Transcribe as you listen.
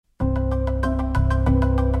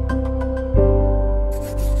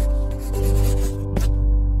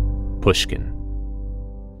Pushkin.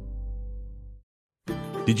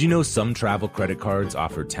 Did you know some travel credit cards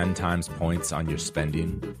offer 10 times points on your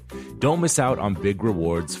spending? Don't miss out on big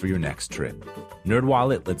rewards for your next trip.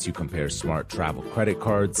 NerdWallet lets you compare smart travel credit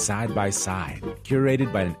cards side by side,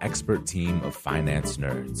 curated by an expert team of finance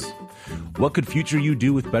nerds. What could future you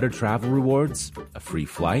do with better travel rewards? A free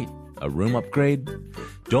flight? A room upgrade?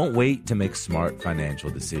 Don't wait to make smart financial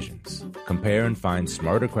decisions. Compare and find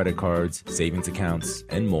smarter credit cards, savings accounts,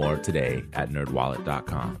 and more today at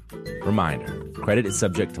nerdwallet.com. Reminder, credit is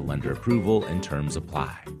subject to lender approval and terms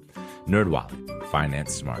apply. NerdWallet,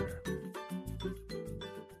 finance smarter.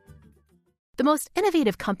 The most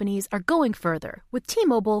innovative companies are going further with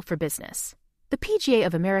T-Mobile for Business. The PGA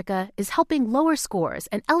of America is helping lower scores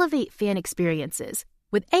and elevate fan experiences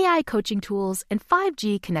with AI coaching tools and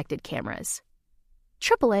 5G connected cameras.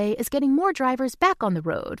 AAA is getting more drivers back on the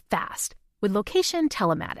road fast with location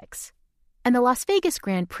telematics. And the Las Vegas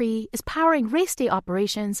Grand Prix is powering race day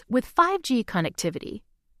operations with 5G connectivity,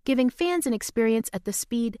 giving fans an experience at the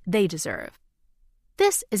speed they deserve.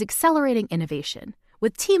 This is accelerating innovation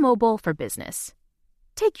with T-Mobile for Business.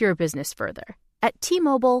 Take your business further at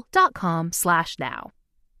T-Mobile.com/now.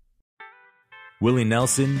 Willie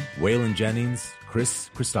Nelson, Waylon Jennings, Chris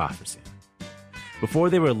Christopherson. Before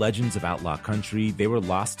they were legends of outlaw country, they were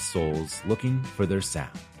lost souls looking for their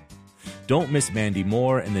sound. Don't miss Mandy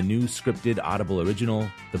Moore in the new scripted Audible original,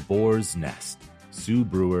 The Boar's Nest, Sue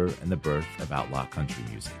Brewer and the Birth of Outlaw Country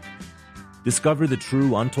Music. Discover the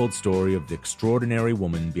true untold story of the extraordinary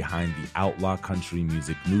woman behind the outlaw country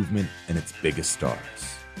music movement and its biggest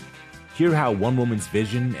stars. Hear how one woman's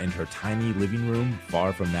vision and her tiny living room,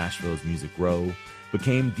 far from Nashville's Music Row,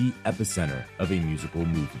 became the epicenter of a musical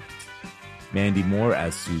movement. Mandy Moore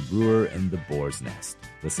as Sue Brewer in The Boar's Nest.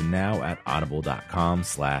 Listen now at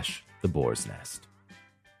audible.com/The Boar's Nest.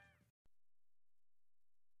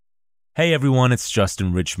 Hey everyone, it's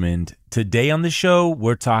Justin Richmond. Today on the show,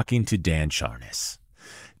 we're talking to Dan Charnas.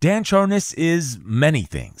 Dan Charnas is many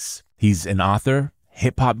things. He's an author,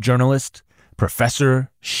 hip-hop journalist,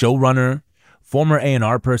 professor, showrunner, former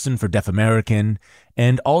A&R person for Deaf American,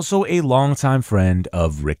 and also a longtime friend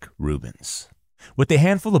of Rick Rubin's. With a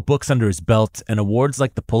handful of books under his belt and awards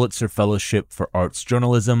like the Pulitzer Fellowship for Arts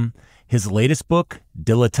Journalism, his latest book,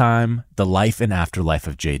 Dilla Time, The Life and Afterlife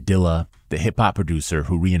of Jay Dilla, the hip-hop producer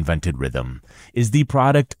who reinvented rhythm, is the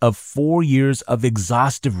product of 4 years of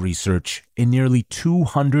exhaustive research and nearly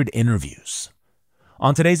 200 interviews.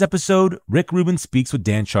 On today's episode, Rick Rubin speaks with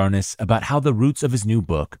Dan Charnas about how the roots of his new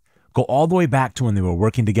book go all the way back to when they were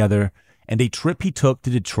working together and a trip he took to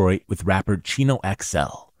Detroit with rapper Chino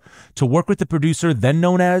XL to work with the producer then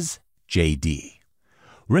known as JD.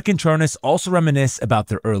 Rick and Charnas also reminisce about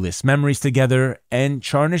their earliest memories together, and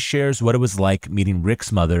Charnas shares what it was like meeting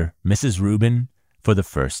Rick's mother, Mrs. Rubin, for the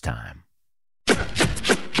first time.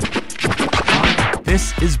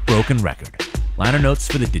 This is Broken Record, liner notes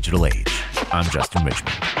for the digital age. I'm Justin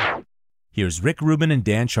Richmond. Here's Rick Rubin and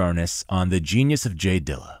Dan Charnas on the genius of Jay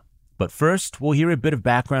Dilla. But first, we'll hear a bit of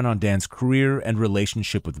background on Dan's career and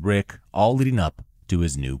relationship with Rick, all leading up to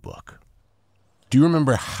his new book. Do you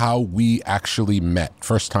remember how we actually met,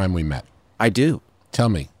 first time we met? I do. Tell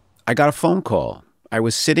me. I got a phone call. I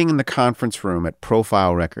was sitting in the conference room at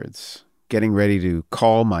Profile Records, getting ready to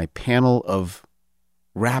call my panel of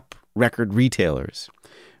rap record retailers,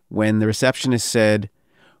 when the receptionist said,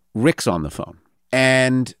 Rick's on the phone.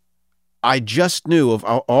 And I just knew, of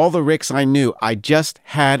all the Ricks I knew, I just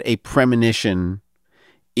had a premonition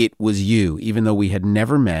it was you, even though we had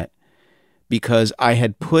never met, because I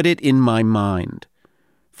had put it in my mind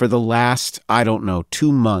for the last,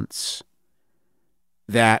 2 months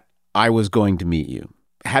that I was going to meet you.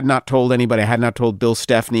 I had not told anybody. I had not told Bill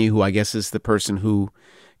Stepney, who I guess is the person who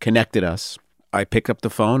connected us. I picked up the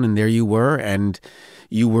phone and there you were, and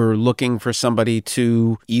you were looking for somebody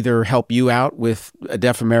to either help you out with a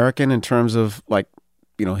Deaf American in terms of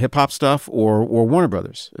hip hop stuff or Warner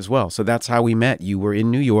Brothers as well. So that's how we met. You were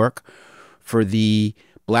in New York for the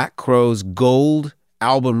Black Crowes Gold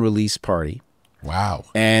album release party. Wow.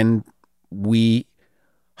 And we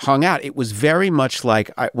hung out. It was very much like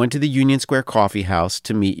I went to the Union Square Coffee House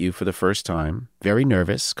to meet you for the first time. Very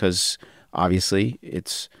nervous because obviously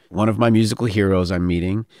it's one of my musical heroes I'm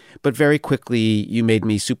meeting. But very quickly you made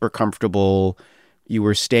me super comfortable. You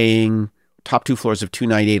were staying top 2 floors of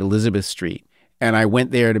 298 Elizabeth Street. And I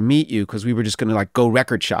went there to meet you because we were just going to go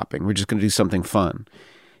record shopping. We're just going to do something fun.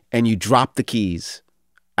 And you dropped the keys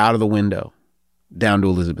out of the window down to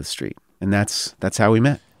Elizabeth Street. And that's how we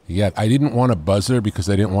met. Yeah, I didn't want a buzzer because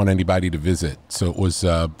I didn't want anybody to visit. So it was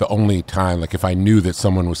the only time, if I knew that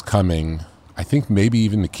someone was coming, I think maybe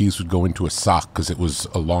even the keys would go into a sock because it was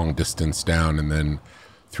a long distance down, and then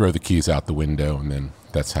throw the keys out the window, and then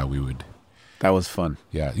that's how we would. That was fun.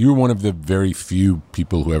 Yeah, you were one of the very few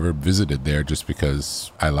people who ever visited there just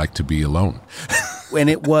because I like to be alone.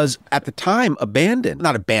 And it was, at the time, abandoned.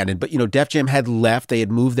 Not abandoned, but, Def Jam had left. They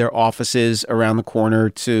had moved their offices around the corner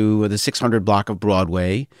to the 600 block of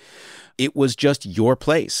Broadway. It was just your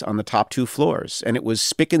place on the top 2 floors. And it was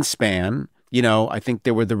spick and span. I think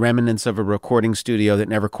there were the remnants of a recording studio that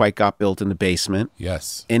never quite got built in the basement.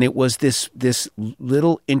 Yes. And it was this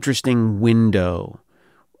little interesting window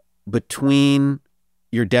between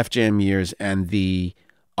your Def Jam years and the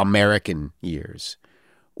American years,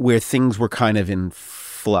 where things were kind of in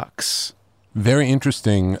flux. Very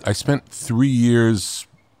interesting. I spent 3 years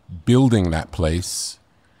building that place,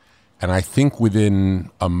 and I think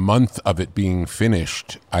within a month of it being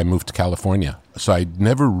finished, I moved to California. So I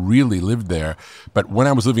never really lived there. But when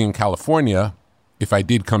I was living in California, if I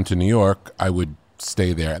did come to New York, I would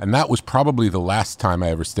stay there. And that was probably the last time I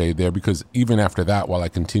ever stayed there, because even after that, while I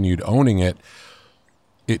continued owning it,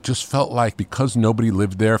 it just felt like because nobody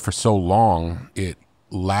lived there for so long, it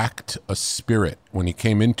lacked a spirit. When you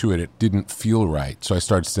came into it, it didn't feel right. So I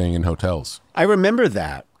started staying in hotels. I remember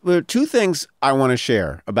that. There are 2 things I want to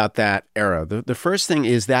share about that era. The first thing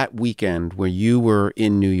is that weekend where you were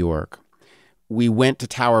in New York, we went to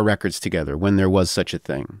Tower Records together when there was such a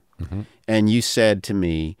thing. Mm-hmm. And you said to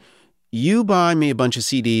me, you buy me a bunch of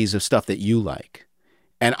CDs of stuff that you like,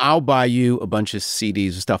 and I'll buy you a bunch of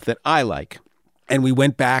CDs of stuff that I like. And we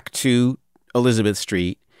went back to Elizabeth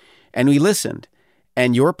Street and we listened.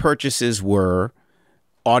 And your purchases were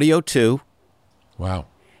Audio 2. Wow.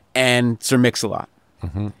 And Sir Mix-a-Lot.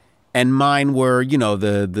 Mm-hmm. And mine were,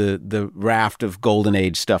 the raft of Golden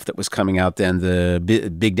Age stuff that was coming out then, the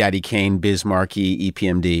Big Daddy Kane, Biz Markie,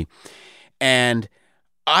 EPMD. And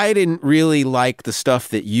I didn't really like the stuff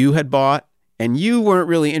that you had bought, and you weren't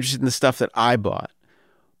really interested in the stuff that I bought.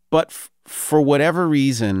 But for whatever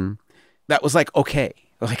reason, that was like, okay.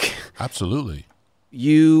 Absolutely.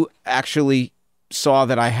 You actually saw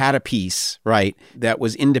that I had a piece, right, that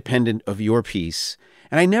was independent of your piece.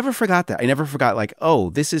 And I never forgot that. I never forgot,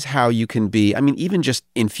 this is how you can be. I mean, even just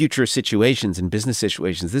in future situations, in business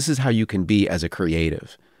situations, this is how you can be as a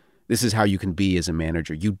creative. This is how you can be as a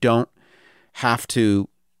manager. You don't have to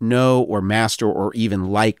know or master or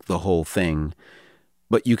even like the whole thing,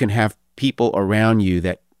 but you can have people around you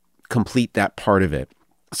that complete that part of it.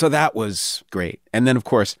 So that was great. And then, of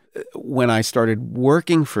course, when I started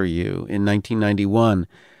working for you in 1991,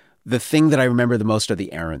 the thing that I remember the most are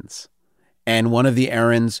the errands. And one of the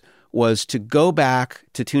errands was to go back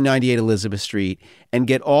to 298 Elizabeth Street and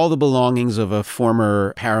get all the belongings of a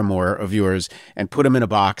former paramour of yours and put them in a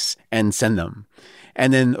box and send them.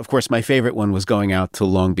 And then, of course, my favorite one was going out to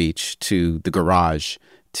Long Beach, to the garage,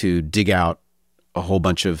 to dig out a whole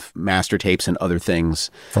bunch of master tapes and other things.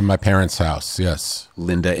 From my parents' house, yes.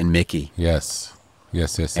 Linda and Mickey. Yes.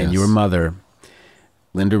 And your mother,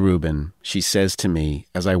 Linda Rubin, she says to me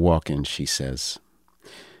as I walk in, she says,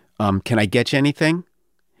 can I get you anything?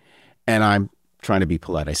 And I'm trying to be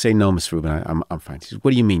polite. I say, no, Miss Rubin, I'm fine. She says,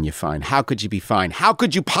 what do you mean you're fine? How could you be fine? How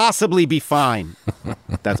could you possibly be fine?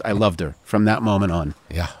 I loved her from that moment on.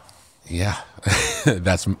 Yeah.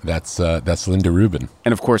 That's Linda Rubin.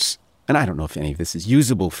 And of course, and I don't know if any of this is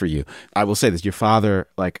usable for you. I will say this, your father,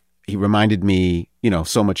 he reminded me,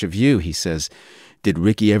 so much of you. He says, did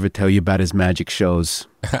Ricky ever tell you about his magic shows?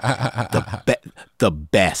 The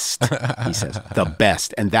best, he says, the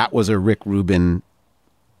best. And that was a Rick Rubin,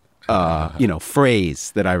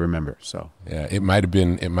 phrase that I remember. So yeah, it might have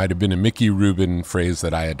been a Mickey Rubin phrase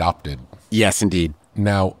that I adopted. Yes, indeed.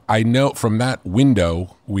 Now, I know from that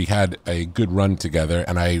window, we had a good run together,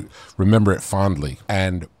 and I remember it fondly.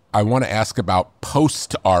 And I want to ask about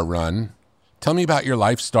post our run. Tell me about your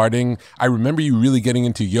life starting. I remember you really getting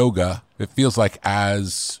into yoga. It feels like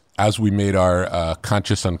as we made our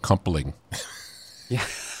conscious uncoupling. Yeah.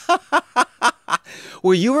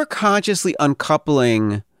 Well, you were consciously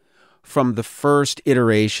uncoupling from the first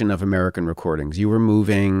iteration of American Recordings. You were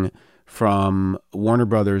moving from Warner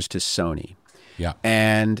Brothers to Sony. Yeah.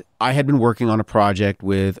 And I had been working on a project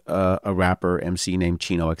with a rapper MC named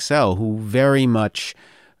Chino XL, who very much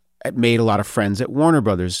made a lot of friends at Warner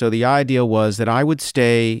Brothers. So the idea was that I would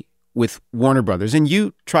stay with Warner Brothers, and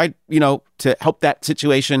you tried, to help that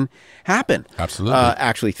situation happen. Absolutely.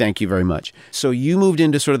 Actually, thank you very much. So you moved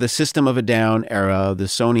into sort of the System of a Down era, the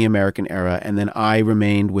Sony American era, and then I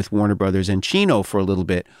remained with Warner Brothers and Chino for a little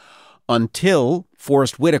bit until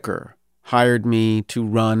Forrest Whitaker hired me to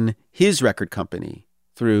run his record company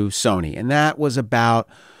through Sony. And that was about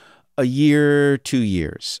a year, 2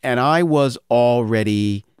 years. And I was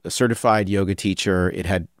already a certified yoga teacher. It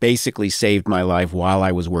had basically saved my life while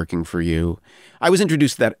I was working for you. I was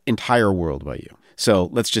introduced to that entire world by you. So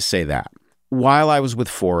let's just say that. While I was with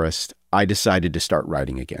Forrest, I decided to start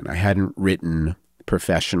writing again. I hadn't written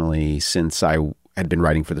professionally since I had been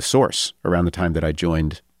writing for The Source around the time that I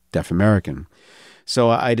joined Deaf American. So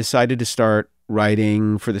I decided to start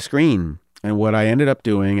writing for the screen. And what I ended up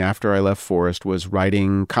doing after I left Forrest was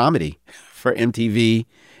writing comedy for MTV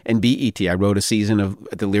and BET. I wrote a season of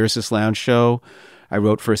the Lyricist Lounge show. I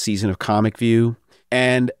wrote for a season of Comic View.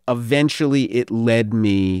 And eventually it led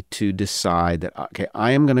me to decide that, okay,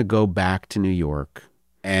 I am going to go back to New York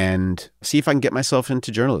and see if I can get myself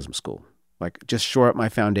into journalism school, like just shore up my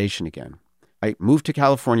foundation again. I moved to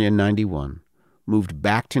California in 91, moved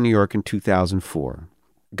back to New York in 2004,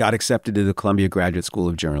 got accepted to the Columbia Graduate School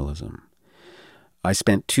of Journalism. I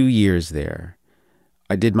spent 2 years there.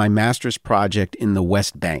 I did my master's project in the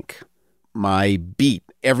West Bank. My beat,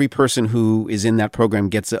 every person who is in that program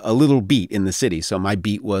gets a little beat in the city. So my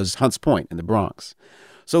beat was Hunts Point in the Bronx.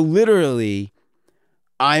 So literally,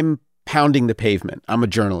 I'm pounding the pavement. I'm a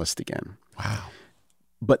journalist again. Wow.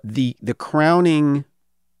 But the crowning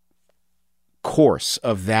course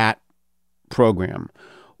of that program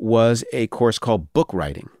was a course called book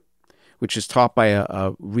writing, which is taught by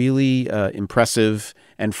a really impressive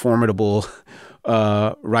and formidable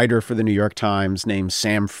writer for the New York Times named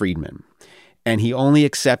Sam Friedman. And he only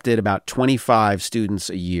accepted about 25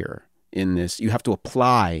 students a year in this. You have to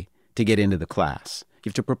apply to get into the class. You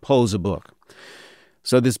have to propose a book.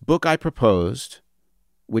 So this book I proposed,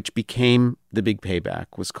 which became The Big Payback,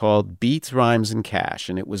 was called Beats, Rhymes, and Cash.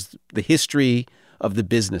 And it was the history of the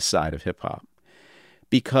business side of hip-hop.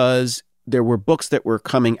 Because there were books that were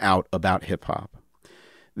coming out about hip-hop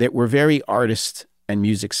that were very artist and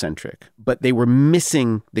music-centric, but they were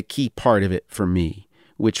missing the key part of it for me,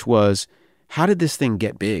 which was, how did this thing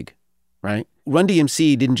get big, right? Run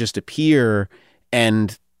DMC didn't just appear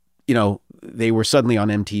and, they were suddenly on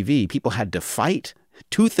MTV. People had to fight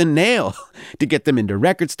tooth and nail to get them into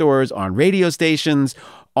record stores, on radio stations,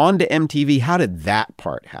 onto MTV. How did that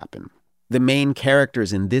part happen? The main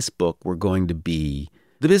characters in this book were going to be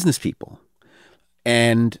the business people.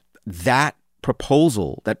 And that book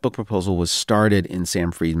proposal was started in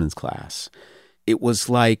Sam Friedman's class. It was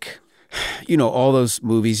like, all those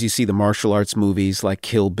movies, you see the martial arts movies like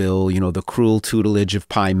Kill Bill, The Cruel Tutelage of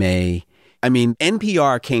Pai Mei. I mean,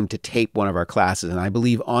 NPR came to tape one of our classes, and I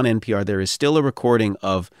believe on NPR there is still a recording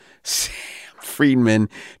of Sam Friedman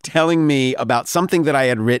telling me about something that I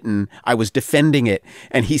had written. I was defending it,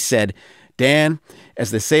 and he said, Dan, as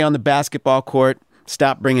they say on the basketball court,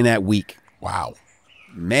 stop bringing that weak. Wow.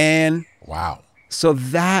 Man. Wow. So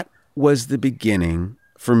that was the beginning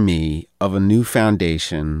for me of a new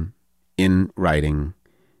foundation in writing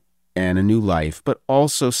and a new life, but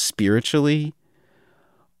also spiritually,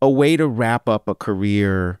 a way to wrap up a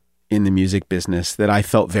career in the music business that I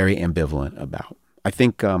felt very ambivalent about. I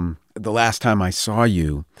think the last time I saw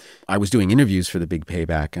you, I was doing interviews for The Big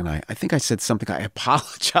Payback, and I think I said something, I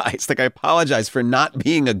apologized. I apologize for not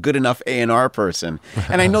being a good enough A&R person.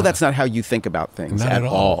 And I know that's not how you think about things at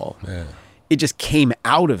all. Yeah. It just came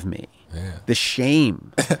out of me. Yeah. The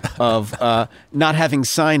shame of not having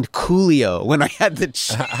signed Coolio when I had the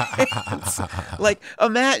chance. Like,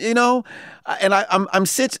 imagine, and I'm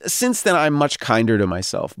since then I'm much kinder to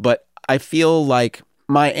myself. But I feel like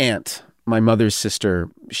my aunt, my mother's sister,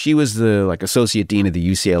 she was the associate dean of the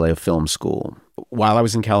UCLA Film School while I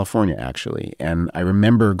was in California, actually. And I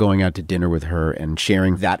remember going out to dinner with her and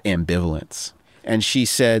sharing that ambivalence. And she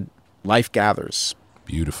said, life gathers.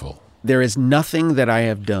 Beautiful. There is nothing that I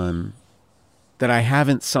have done that I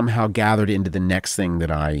haven't somehow gathered into the next thing that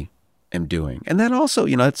I am doing. And that also,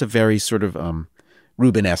 it's a very sort of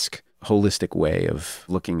Rubenesque, holistic way of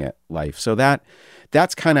looking at life. So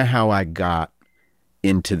that's kind of how I got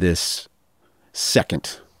into this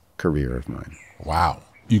second career of mine. Wow.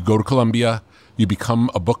 You go to Columbia, you become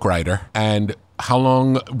a book writer. And how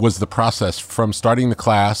long was the process from starting the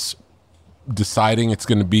class, deciding it's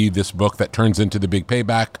going to be this book that turns into The Big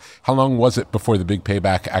Payback? How long was it before The Big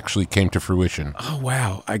Payback actually came to fruition? Oh,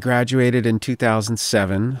 wow. I graduated in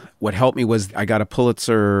 2007. What helped me was I got a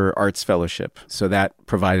Pulitzer Arts Fellowship. So that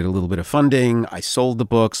provided a little bit of funding. I sold the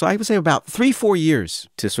book. So I would say about 3-4 years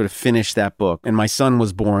to sort of finish that book. And my son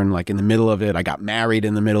was born in the middle of it. I got married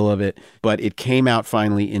in the middle of it. But it came out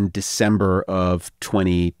finally in December of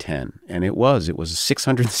 2010. And it was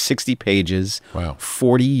 660 pages, wow.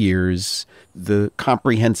 40 years, the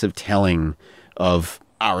comprehensive telling of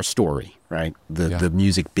our story, right? The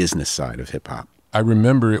music business side of hip hop. I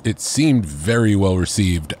remember it seemed very well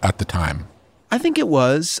received at the time. I think it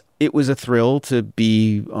was. It was a thrill to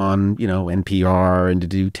be on, NPR and to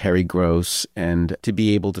do Terry Gross and to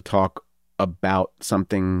be able to talk about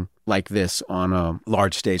something like this on a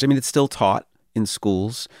large stage. I mean, it's still taught in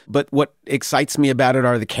schools, but what excites me about it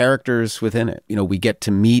are the characters within it. We get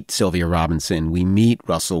to meet Sylvia Robinson, we meet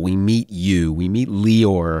Russell, we meet you, we meet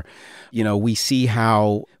Leor. We see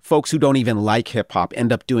how folks who don't even like hip hop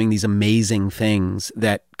end up doing these amazing things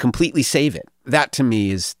that completely save it. That to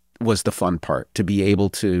me was the fun part, to be able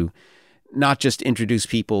to not just introduce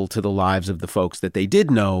people to the lives of the folks that they did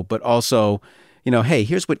know, but also, hey,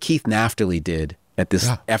 here's what Keith Naftali did at this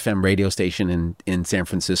FM radio station in San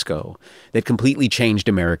Francisco that completely changed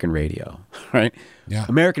American radio, right? Yeah.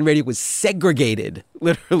 American radio was segregated,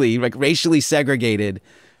 literally, like racially segregated,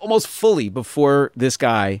 almost fully before this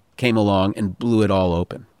guy came along and blew it all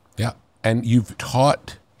open. Yeah. And you've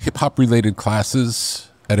taught hip-hop related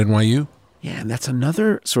classes at NYU? Yeah, and that's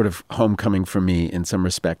another sort of homecoming for me in some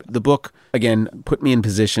respect. The book, again, put me in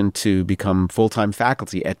position to become full-time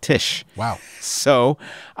faculty at Tisch. Wow. So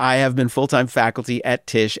I have been full-time faculty at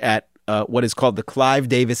Tisch at what is called the Clive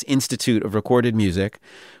Davis Institute of Recorded Music,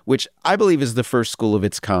 which I believe is the first school of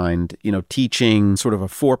its kind, teaching sort of a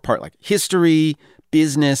four-part, like history,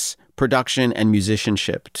 business, production, and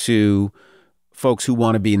musicianship to folks who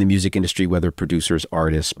want to be in the music industry, whether producers,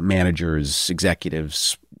 artists, managers,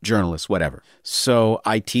 executives, journalists, whatever. So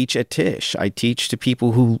I teach at Tisch. I teach to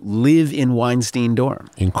people who live in Weinstein Dorm.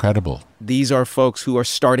 Incredible. These are folks who are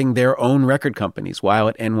starting their own record companies while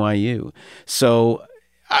at NYU. So,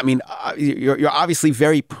 I mean, you're obviously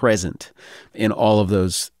very present in all of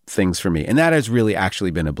those things for me. And that has really actually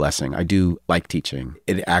been a blessing. I do like teaching.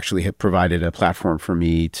 It actually had provided a platform for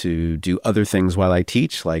me to do other things while I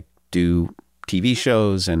teach, like do TV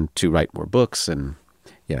shows and to write more books. And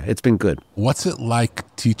yeah, it's been good. What's it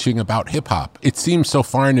like teaching about hip hop? It seems so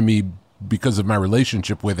foreign to me because of my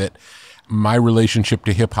relationship with it. My relationship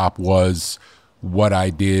to hip hop was what I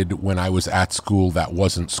did when I was at school that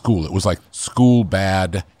wasn't school. It was like school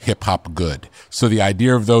bad, hip hop good. So the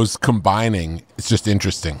idea of those combining is just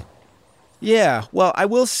interesting. Yeah, well, I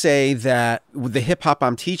will say that the hip hop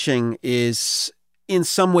I'm teaching is in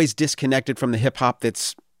some ways disconnected from the hip hop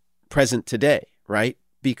that's present today, right?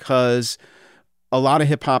 Because a lot of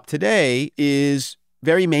hip hop today is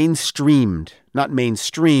very mainstreamed, not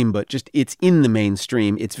mainstream, but just it's in the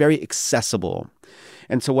mainstream. It's very accessible.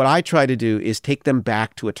 And so what I try to do is take them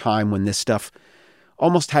back to a time when this stuff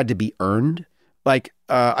almost had to be earned. Like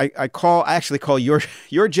I actually call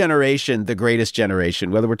your generation the greatest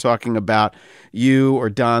generation, whether we're talking about you or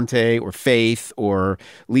Dante or Faith or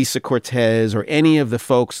Lisa Cortez or any of the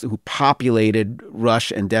folks who populated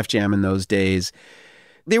Rush and Def Jam in those days.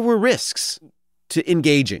 There were risks to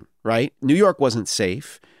engaging, right? New York wasn't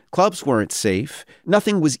safe. Clubs weren't safe.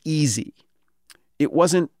 Nothing was easy. It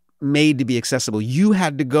wasn't made to be accessible. You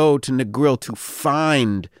had to go to Negril to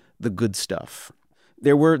find the good stuff.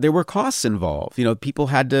 There were costs involved. People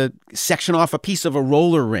had to section off a piece of a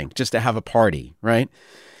roller rink just to have a party, right?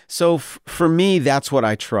 So for me, that's what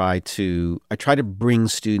I try to bring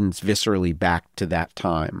students viscerally back to that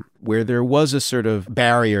time where there was a sort of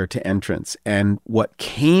barrier to entrance. And what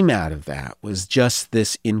came out of that was just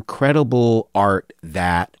this incredible art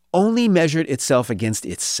that only measured itself against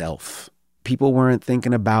itself. People weren't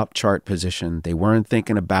thinking about chart position. They weren't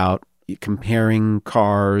thinking about comparing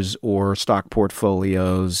cars or stock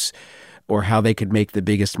portfolios or how they could make the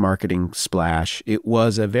biggest marketing splash. It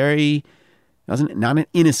was not an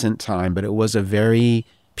innocent time, but it was a very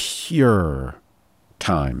pure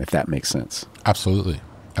time, if that makes sense. Absolutely.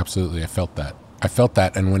 Absolutely. I felt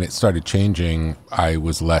that. And when it started changing, I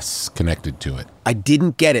was less connected to it. I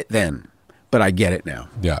didn't get it then, but I get it now.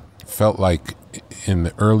 Yeah. Felt like in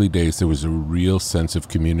the early days, there was a real sense of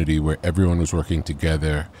community where everyone was working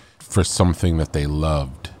together for something that they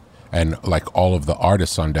loved. And like all of the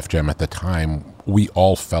artists on Def Jam at the time, we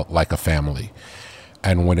all felt like a family.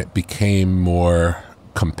 And when it became more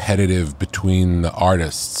competitive between the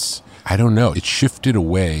artists, I don't know, it shifted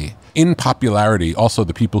away. In popularity, also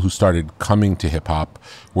the people who started coming to hip hop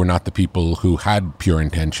were not the people who had pure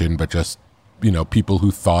intention, but just, people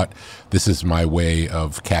who thought this is my way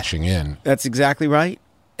of cashing in. That's exactly right.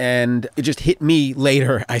 And it just hit me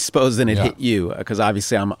later, I suppose, than it hit you. Because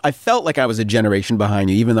obviously I felt like I was a generation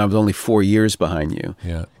behind you, even though I was only 4 years behind you.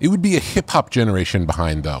 Yeah. It would be a hip hop generation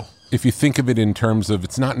behind, though. If you think of it in terms of,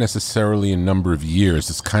 it's not necessarily a number of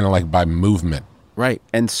years. It's kind of like by movement. Right.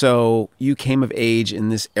 And so you came of age in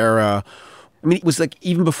this era I mean, it was like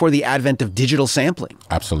even before the advent of digital sampling.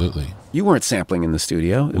 Absolutely. You weren't sampling in the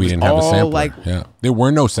studio. We didn't have a sampler. There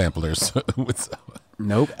were no samplers.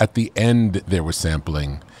 Nope. At the end, there was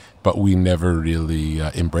sampling, but we never really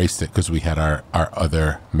embraced it because we had our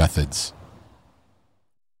other methods.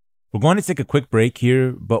 We're going to take a quick break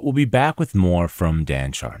here, but we'll be back with more from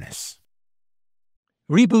Dan Charnas.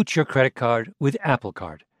 Reboot your credit card with Apple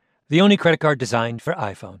Card, the only credit card designed for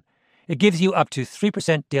iPhone. It gives you up to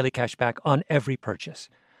 3% daily cash back on every purchase.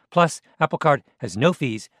 Plus, Apple Card has no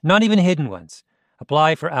fees, not even hidden ones.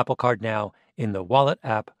 Apply for Apple Card now in the Wallet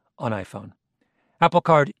app on iPhone. Apple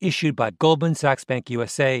Card issued by Goldman Sachs Bank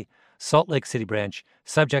USA, Salt Lake City branch,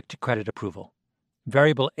 subject to credit approval.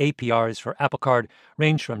 Variable APRs for Apple Card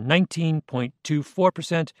range from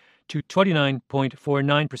 19.24% to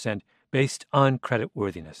 29.49% based on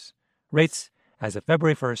creditworthiness. Rates as of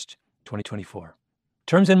February 1st, 2024.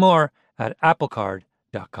 Terms and more at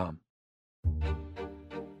applecard.com.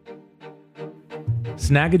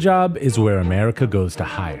 Snagajob is where America goes to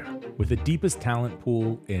hire, with the deepest talent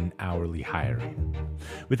pool in hourly hiring.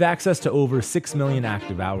 With access to over 6 million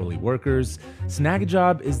active hourly workers,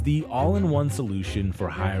 Snagajob is the all-in-one solution for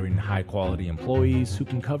hiring high-quality employees who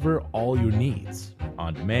can cover all your needs: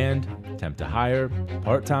 on demand, temp to hire,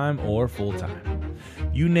 part-time, or full-time.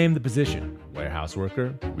 You name the position: warehouse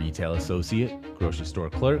worker, retail associate, grocery store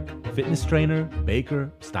clerk, fitness trainer,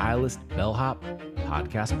 baker, stylist, bellhop,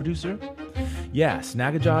 podcast producer. Yeah,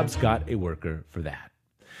 Snagajob's got a worker for that.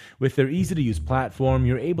 With their easy-to-use platform,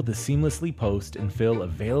 you're able to seamlessly post and fill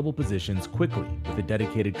available positions quickly with a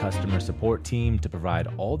dedicated customer support team to provide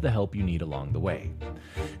all the help you need along the way.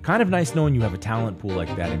 Kind of nice knowing you have a talent pool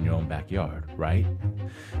like that in your own backyard, right?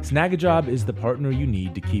 Snagajob is the partner you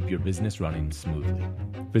need to keep your business running smoothly.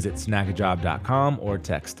 Visit snagajob.com or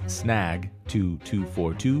text SNAG to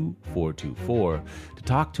 242-424 to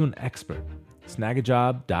talk to an expert.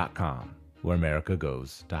 Snagajob.com, where America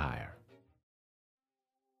goes to hire.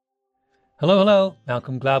 Hello.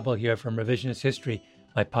 Malcolm Gladwell here from Revisionist History,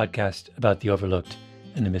 my podcast about the overlooked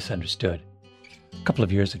and the misunderstood. A couple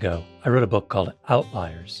of years ago, I wrote a book called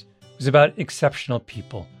Outliers. It was about exceptional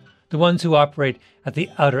people, the ones who operate at the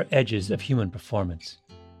outer edges of human performance.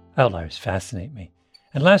 Outliers fascinate me.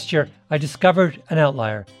 And last year, I discovered an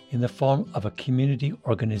outlier in the form of a community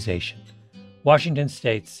organization, Washington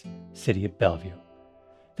State's City of Bellevue.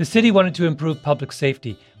 The city wanted to improve public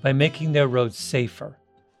safety by making their roads safer.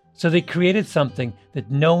 So they created something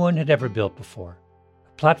that no one had ever built before,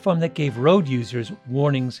 a platform that gave road users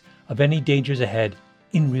warnings of any dangers ahead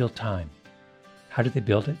in real time. How did they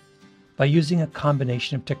build it? By using a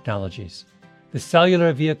combination of technologies: the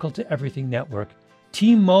Cellular Vehicle to Everything network,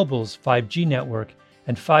 T-Mobile's 5G network,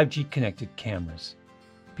 and 5G connected cameras.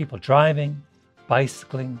 People driving,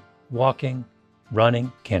 bicycling, walking,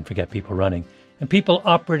 running, can't forget people running, and people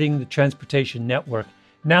operating the transportation network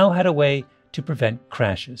now had a way to prevent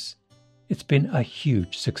crashes. It's been a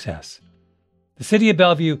huge success. The City of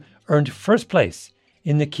Bellevue earned first place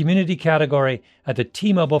in the community category at the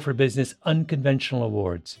T-Mobile for Business Unconventional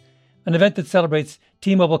Awards, an event that celebrates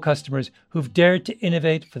T-Mobile customers who've dared to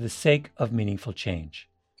innovate for the sake of meaningful change.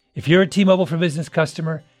 If you're a T-Mobile for Business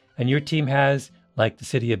customer and your team has, like the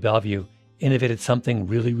City of Bellevue, innovated something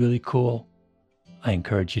really, really cool, I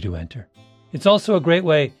encourage you to enter. It's also a great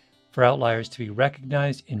way for Outliers to be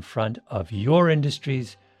recognized in front of your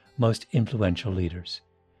industry's most influential leaders.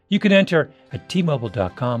 You can enter at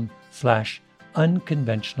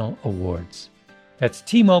tmobile.com/unconventional awards. That's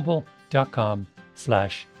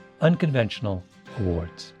tmobile.com/unconventional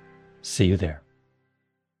awards. See you there.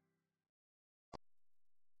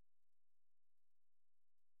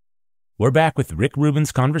 We're back with Rick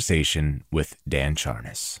Rubin's conversation with Dan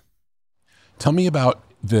Charnas. Tell me about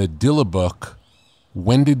the Dilla book.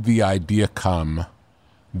 When did the idea come,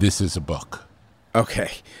 this is a book? Okay,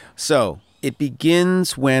 so it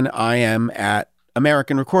begins when I am at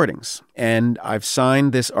American Recordings, and I've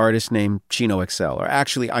signed this artist named Chino XL, or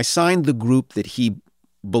actually I signed the group that he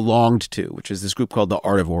belonged to, which is this group called The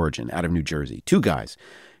Art of Origin out of New Jersey. Two guys,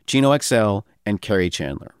 Chino XL and Kerry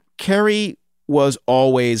Chandler. Kerry was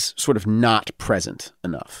always sort of not present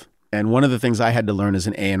enough. And one of the things I had to learn as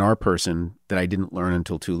an A&R person that I didn't learn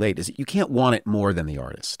until too late is that you can't want it more than the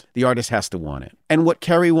artist. The artist has to want it. And what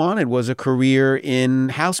Kerry wanted was a career in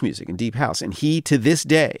house music and deep house. And he, to this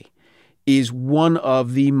day, is one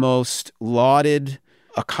of the most lauded,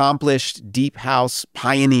 accomplished deep house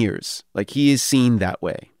pioneers. Like, he is seen that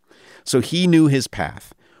way. So he knew his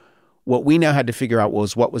path. What we now had to figure out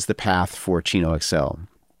was what was the path for Chino XL.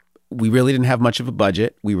 We really didn't have much of a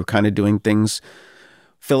budget. We were kind of doing things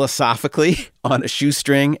philosophically on a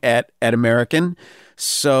shoestring at American.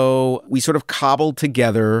 So we sort of cobbled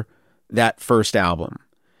together that first album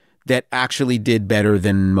that actually did better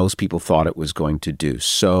than most people thought it was going to do.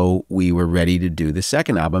 So we were ready to do the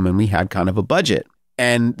second album, and we had kind of a budget.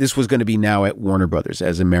 And this was going to be now at Warner Brothers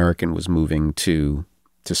as American was moving to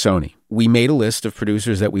Sony. We made a list of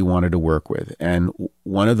producers that we wanted to work with. And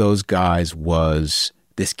one of those guys was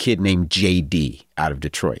this kid named JD out of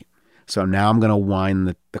Detroit. So now I'm going to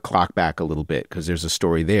wind the clock back a little bit because there's a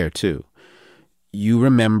story there too. You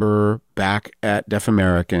remember back at Def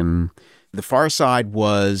American, The Far Side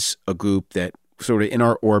was a group that sort of in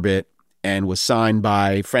our orbit and was signed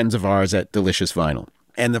by friends of ours at Delicious Vinyl.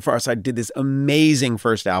 And The Far Side did this amazing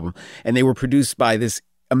first album, and they were produced by this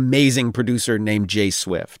amazing producer named Jay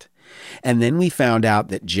Swift. And then we found out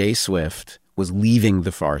that Jay Swift was leaving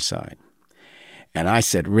The Far Side. And I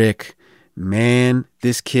said, Rick, man,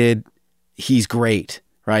 this kid, he's great,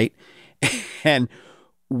 right? And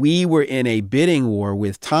we were in a bidding war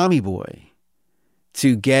with Tommy Boy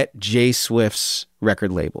to get Jay Swift's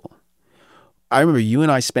record label. I remember you and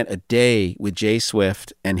I spent a day with Jay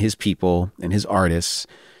Swift and his people and his artists,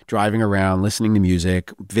 driving around, listening to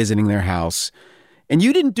music, visiting their house. And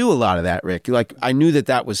you didn't do a lot of that, Rick. Like, I knew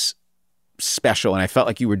that was special, and I felt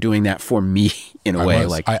like you were doing that for me in a way.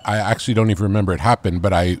 Like, I actually don't even remember it happened,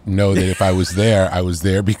 but I know that if I was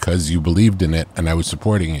there because you believed in it and I was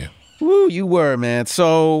supporting you. Woo, you were, man.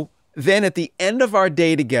 So then at the end of our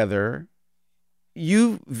day together,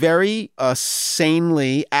 you very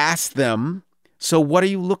sanely asked them, so what are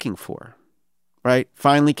you looking for? Right?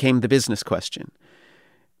 Finally came the business question.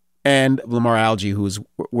 And Lamar Algie, who was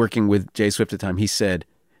working with Jay Swift at the time, he said,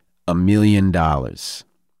 $1 million.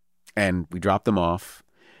 And we dropped them off.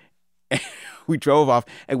 We drove off,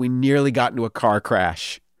 and we nearly got into a car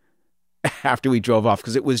crash after we drove off,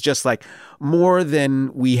 because it was just like more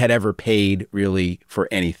than we had ever paid really for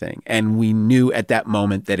anything. And we knew at that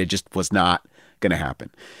moment that it just was not going to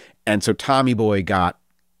happen. And so Tommy Boy got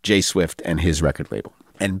Jay Swift and his record label.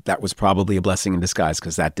 And that was probably a blessing in disguise,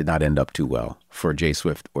 because that did not end up too well for Jay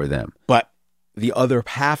Swift or them. But the other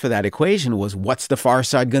half of that equation was, what's the Far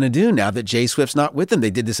Side going to do now that Jay Swift's not with them?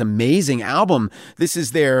 They did this amazing album. This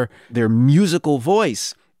is their musical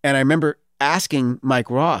voice. And I remember asking Mike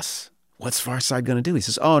Ross, what's Far Side going to do? He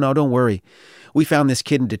says, oh, no, don't worry. We found this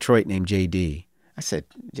kid in Detroit named JD. I said,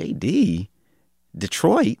 JD?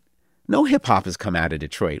 Detroit? No hip hop has come out of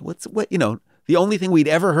Detroit. The only thing we'd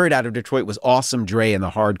ever heard out of Detroit was Awesome Dre and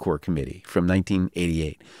the Hardcore Committee from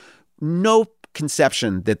 1988. No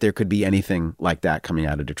conception that there could be anything like that coming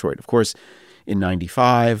out of Detroit. Of course, in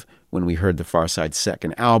 95, when we heard the Far Side's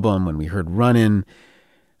second album, when we heard Runnin',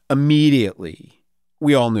 immediately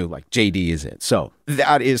we all knew, like, JD is it. So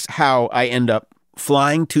that is how I end up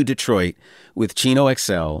flying to Detroit with Chino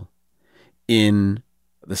XL in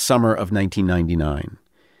the summer of 1999.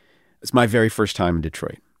 It's my very first time in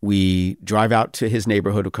Detroit. We drive out to his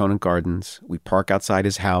neighborhood of Conant Gardens. We park outside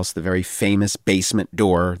his house, the very famous basement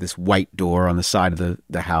door, this white door on the side of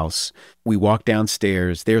the house. We walk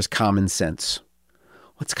downstairs. There's Common Sense.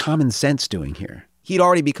 What's Common Sense doing here? He'd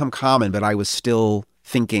already become Common, but I was still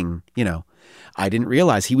thinking, I didn't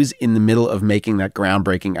realize he was in the middle of making that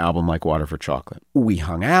groundbreaking album Like Water for Chocolate. We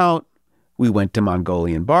hung out. We went to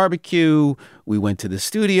Mongolian barbecue. We went to the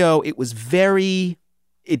studio.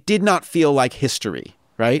 It did not feel like history.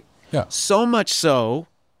 Right? Yeah. So much so,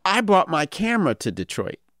 I brought my camera to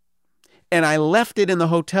Detroit and I left it in the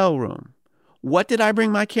hotel room. What did I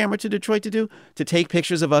bring my camera to Detroit to do? To take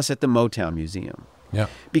pictures of us at the Motown Museum. Yeah.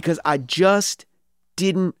 Because I just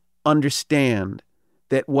didn't understand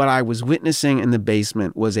that what I was witnessing in the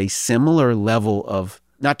basement was a similar level of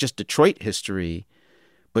not just Detroit history,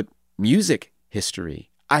 but music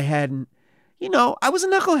history. I was a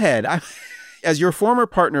knucklehead. As your former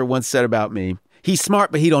partner once said about me, he's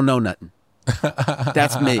smart, but he don't know nothing.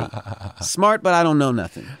 That's me. Smart, but I don't know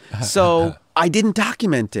nothing. So I didn't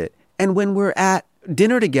document it. And when we're at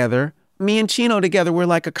dinner together, me and Chino together, we're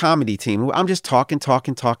like a comedy team. I'm just talking,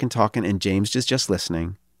 and James is just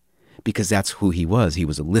listening, because that's who he was. He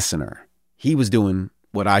was a listener. He was doing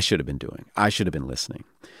what I should have been doing. I should have been listening.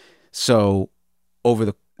 So over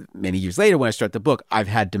the many years later, when I start the book, I've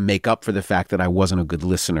had to make up for the fact that I wasn't a good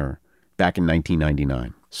listener back in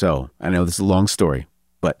 1999. So I know this is a long story,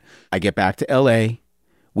 but I get back to LA,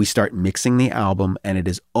 we start mixing the album, and it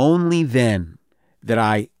is only then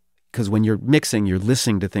that because when you're mixing, you're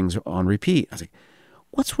listening to things on repeat. I was like,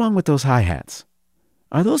 what's wrong with those hi-hats?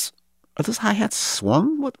 Are those hi-hats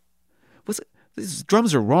swung? These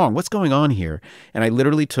drums are wrong. What's going on here? And I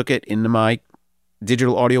literally took it into my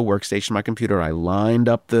digital audio workstation, my computer. I lined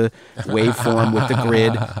up the waveform with the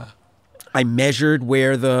grid. I measured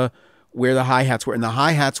where the hi-hats were, and the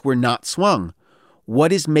hi-hats were not swung.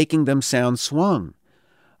 What is making them sound swung?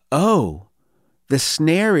 Oh, the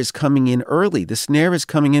snare is coming in early. The snare is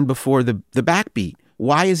coming in before the backbeat.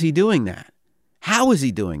 Why is he doing that? How is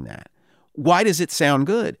he doing that? Why does it sound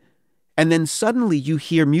good? And then suddenly you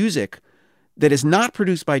hear music that is not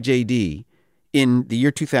produced by JD in the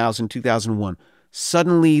year 2000, 2001.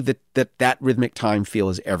 Suddenly that rhythmic time feel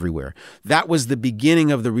is everywhere. That was the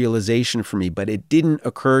beginning of the realization for me, but it didn't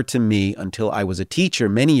occur to me until I was a teacher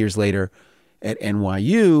many years later at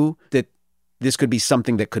NYU that this could be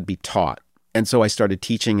something that could be taught. And so I started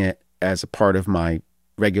teaching it as a part of my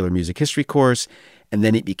regular music history course, and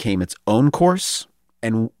then it became its own course.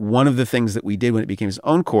 And one of the things that we did when it became its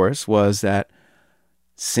own course was that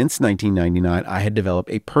since 1999, I had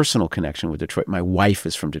developed a personal connection with Detroit. My wife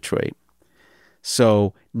is from Detroit.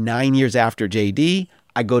 So 9 years after JD,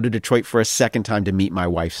 I go to Detroit for a second time to meet my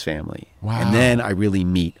wife's family. Wow. And then I really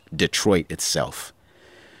meet Detroit itself.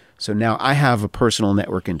 So now I have a personal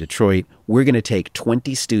network in Detroit. We're going to take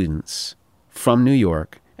 20 students from New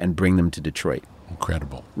York and bring them to Detroit.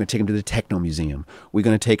 Incredible. We're going to take them to the Techno Museum. We're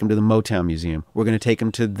going to take them to the Motown Museum. We're going to take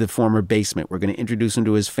them to the former basement. We're going to introduce them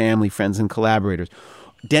to his family, friends, and collaborators.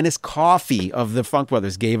 Dennis Coffey of the Funk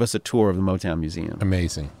Brothers gave us a tour of the Motown Museum.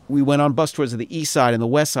 Amazing. We went on bus tours of the East Side and the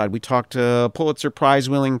West Side. We talked to Pulitzer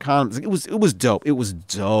Prize-winning economists. It was dope. It was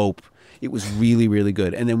dope. It was really, really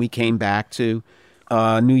good. And then we came back to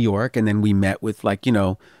New York, and then we met with, like, you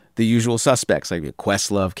know, the usual suspects. Like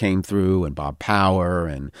Questlove came through and Bob Power.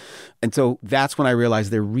 And so that's when I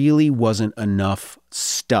realized there really wasn't enough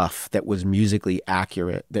stuff that was musically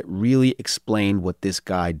accurate that really explained what this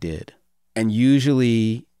guy did. And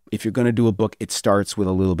usually, if you're going to do a book, it starts with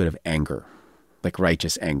a little bit of anger, like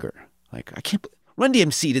righteous anger. Like, I can't believe Run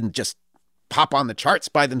DMC didn't just pop on the charts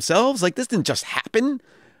by themselves. Like, this didn't just happen.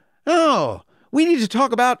 Oh, we need to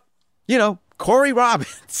talk about, you know, Corey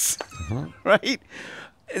Robbins, right?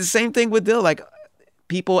 Same thing with Dilla. Like,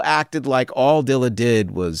 people acted like all Dilla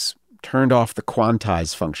did was turned off the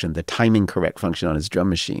quantize function, the timing correct function on his drum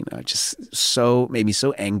machine. Made me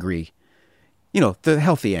so angry. You know, the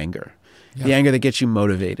healthy anger. Yeah. The anger that gets you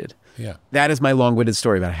motivated. Yeah. That is my long-winded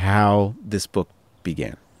story about how this book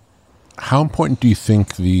began. How important do you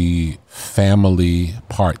think the family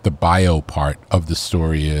part, the bio part of the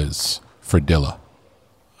story is for Dilla?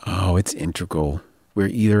 Oh, it's integral. We're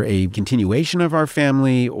either a continuation of our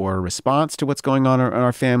family or a response to what's going on in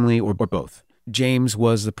our family, or both. James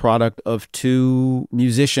was the product of two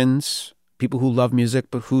musicians, people who love music,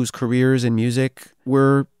 but whose careers in music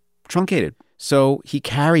were truncated. So he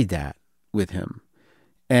carried that with him.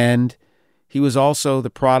 And he was also the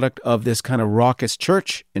product of this kind of raucous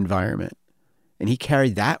church environment. And he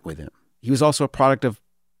carried that with him. He was also a product of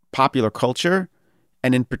popular culture,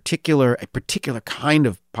 and in particular, a particular kind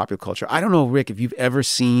of popular culture. I don't know, Rick, if you've ever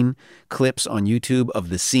seen clips on YouTube of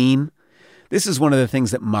The Scene. This is one of the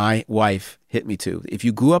things that my wife hit me to. If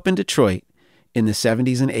you grew up in Detroit in the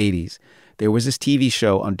 70s and 80s, there was this TV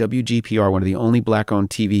show on WGPR, one of the only black-owned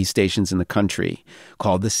TV stations in the country,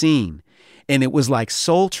 called The Scene. And it was like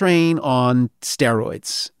Soul Train on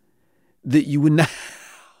steroids. That you would not...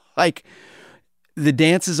 Like, the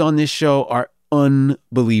dances on this show are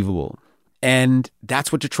unbelievable. And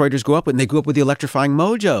that's what Detroiters grew up with. And they grew up with the electrifying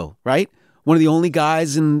mojo, right? One of the only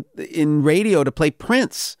guys in radio to play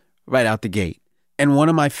Prince right out the gate. And one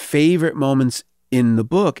of my favorite moments in the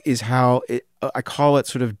book is how I call it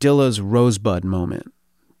sort of Dilla's Rosebud moment,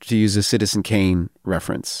 to use a Citizen Kane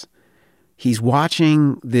reference. He's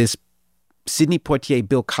watching this Sidney Poitier,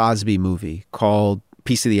 Bill Cosby movie called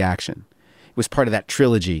Piece of the Action. It was part of that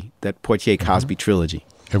trilogy, that Poitier-Cosby trilogy.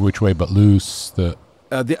 Every Which Way But Loose. It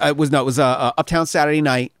was Uptown Saturday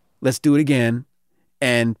Night, Let's Do It Again,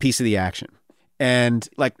 and Piece of the Action. And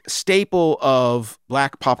like staple of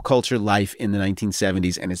black pop culture life in the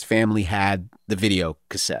 1970s, and his family had the video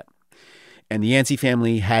cassette. And the Yancey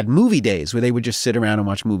family had movie days where they would just sit around and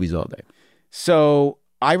watch movies all day. So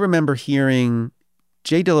I remember hearing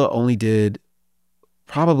Jay Dilla only did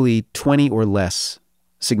probably 20 or less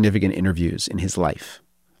significant interviews in his life.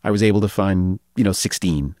 I was able to find,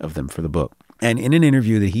 16 of them for the book. And in an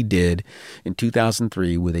interview that he did in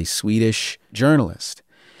 2003 with a Swedish journalist,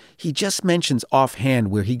 he just mentions offhand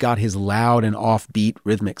where he got his loud and offbeat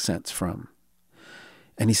rhythmic sense from.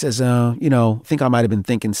 And he says, I think I might have been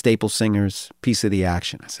thinking Staple Singers, Piece of the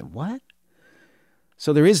Action. I said, what?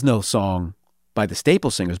 So there is no song by the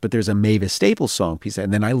Staple Singers, but there's a Mavis Staples song piece.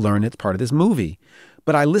 And then I learned it's part of this movie.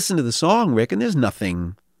 But I listened to the song, Rick, and there's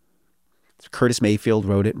nothing Curtis Mayfield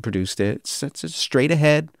wrote it and produced it. It's a straight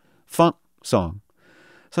ahead funk song.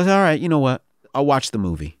 So I said, all right, you know what? I'll watch the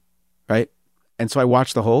movie, right? And so I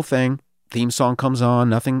watched the whole thing. Theme song comes on,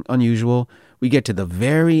 nothing unusual. We get to the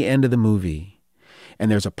very end of the movie, and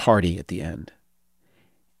there's a party at the end.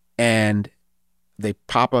 And they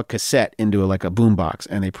pop a cassette into like a boombox,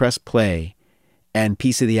 and they press play, and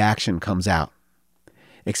Piece of the Action comes out.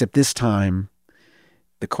 Except this time,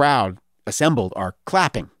 the crowd assembled are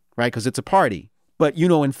clapping, right? Because it's a party. But, you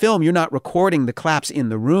know, in film, you're not recording the claps in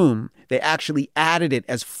the room. They actually added it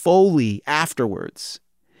as Foley afterwards.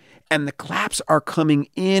 And the claps are coming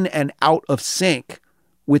in and out of sync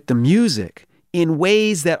with the music in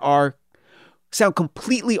ways that sound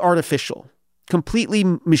completely artificial, completely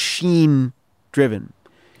machine-driven.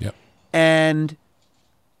 Yep. And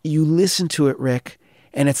you listen to it, Rick,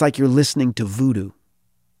 and it's like you're listening to voodoo,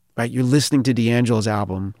 right? You're listening to D'Angelo's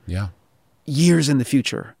album years in the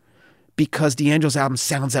future, because D'Angelo's album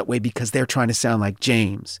sounds that way because they're trying to sound like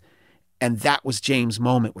James. And that was James'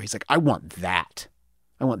 moment where he's like, I want that.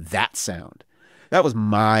 I want that sound. That was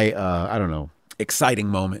my, exciting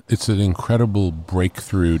moment. It's an incredible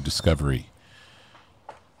breakthrough discovery.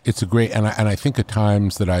 It's a great, and I think at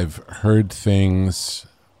times that I've heard things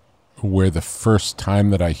where the first time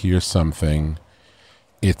that I hear something,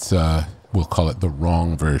 it's we'll call it the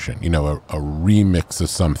wrong version, you know, a remix of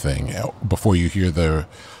something before you hear the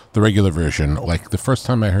regular version. Like the first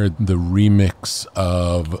time I heard the remix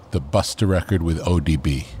of the Busta record with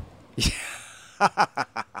ODB.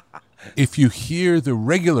 If you hear the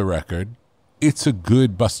regular record, it's a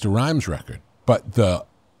good Busta Rhymes record, but the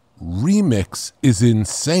remix is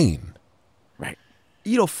insane. Right.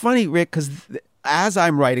 You know, funny, Rick, because as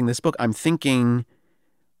I'm writing this book, I'm thinking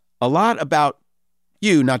a lot about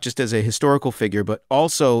you, not just as a historical figure, but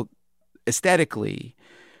also aesthetically.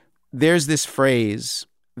 There's this phrase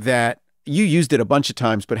that you used it a bunch of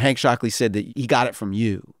times, but Hank Shockley said that he got it from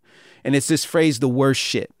you. And it's this phrase, the worst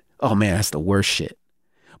shit. Oh man, that's the worst shit.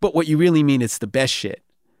 But what you really mean, it's the best shit.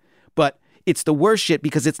 But it's the worst shit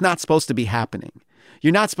because it's not supposed to be happening.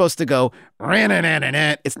 You're not supposed to go,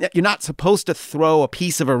 you're not supposed to throw a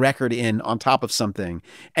piece of a record in on top of something.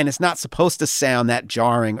 And it's not supposed to sound that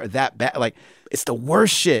jarring or that bad. Like, it's the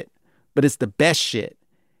worst shit, but it's the best shit.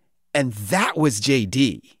 And that was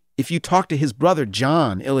JD. If you talk to his brother,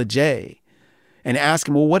 John Illa J, and ask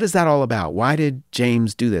him, well, what is that all about? Why did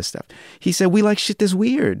James do this stuff? He said, we like shit that's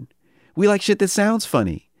weird. We like shit that sounds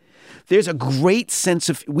funny. There's a great sense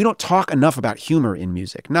of, we don't talk enough about humor in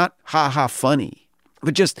music, not ha-ha funny,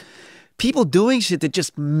 but just people doing shit that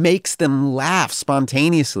just makes them laugh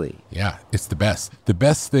spontaneously. Yeah, it's the best. The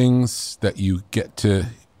best things that you get to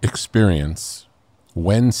experience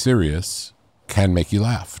when serious can make you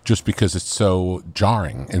laugh just because it's so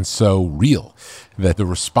jarring and so real that the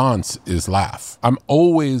response is laugh. I'm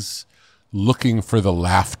always looking for the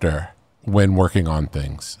laughter when working on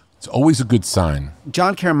things. It's always a good sign.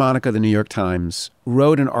 John Caramanica of the New York Times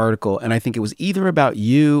wrote an article, and I think it was either about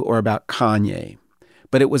you or about Kanye,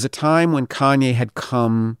 but it was a time when Kanye had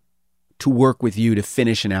come to work with you to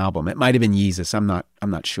finish an album. It might have been Yeezus. I'm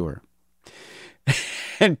not sure.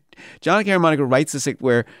 And John Caramanica writes this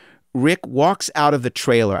where Rick walks out of the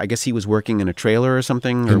trailer. I guess he was working in a trailer or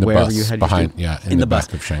something, or wherever bus, you had behind, your in the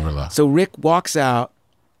back of Shangri-La. So Rick walks out,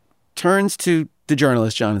 turns to the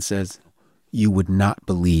journalist, John, and says, you would not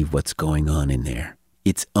believe what's going on in there.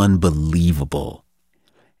 It's unbelievable.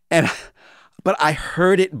 But I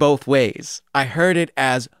heard it both ways. I heard it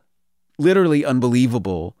as literally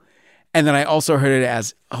unbelievable. And then I also heard it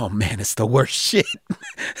as, oh man, it's the worst shit.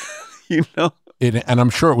 You know? And I'm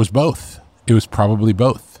sure it was both. It was probably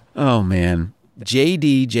both. Oh man. J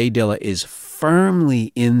Dilla is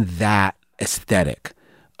firmly in that aesthetic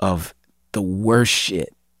of the worst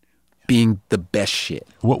shit being the best shit.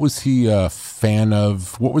 What was he a fan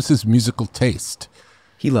of? What was his musical taste?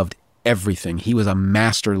 He loved everything. He was a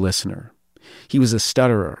master listener. He was a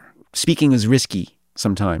stutterer. Speaking is risky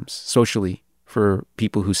sometimes, socially, for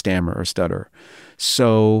people who stammer or stutter.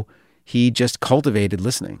 So he just cultivated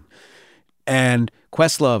listening. And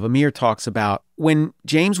Questlove, Amir, talks about when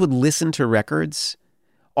James would listen to records,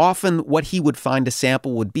 often what he would find a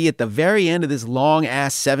sample would be at the very end of this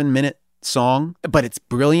long-ass 7-minute song, but it's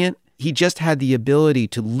brilliant. He just had the ability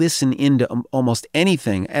to listen into almost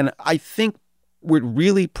anything. And I think we're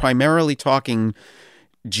really primarily talking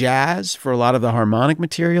jazz for a lot of the harmonic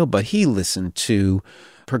material, but he listened to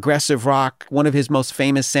progressive rock. One of his most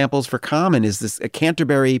famous samples for Common is a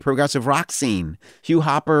Canterbury progressive rock scene. Hugh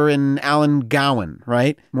Hopper and Alan Gowan,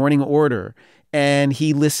 right? Morning Order. and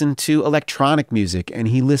he listened to electronic music, and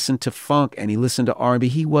he listened to funk, and he listened to R&B.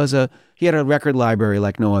 He had a record library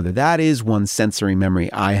like no other. That is one sensory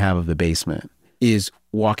memory I have of the basement, is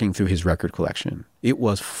walking through his record collection. It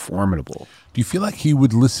was formidable. Do you feel like he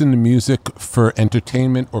would listen to music for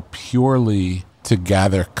entertainment or purely to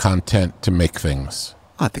gather content to make things?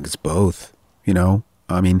 I think it's both, you know?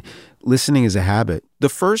 I mean, listening is a habit. The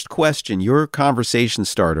first question, your conversation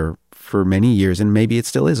starter for many years, and maybe it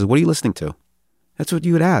still is what are you listening to? That's what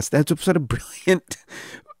you would ask. That's a sort of brilliant,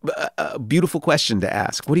 beautiful question to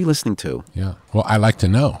ask. What are you listening to? Yeah. Well, I like to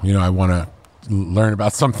know. You know, I want to learn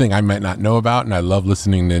about something I might not know about, and I love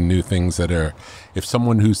listening to new things that are, if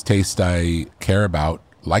someone whose taste I care about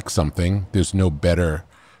likes something, there's no better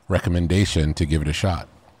recommendation to give it a shot.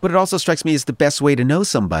 But it also strikes me as the best way to know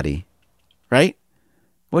somebody, right?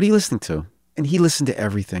 What are you listening to? And he listened to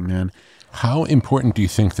everything, man. How important do you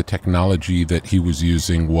think the technology that he was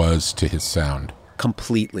using was to his sound?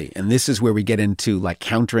 Completely. And this is where we get into like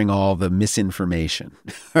countering all the misinformation.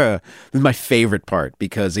 This is my favorite part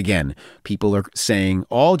because, again, people are saying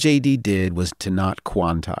all JD did was to not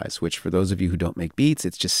quantize, which for those of you who don't make beats,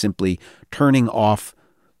 it's just simply turning off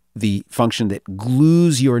the function that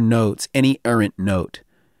glues your notes, any errant note,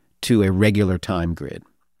 to a regular time grid.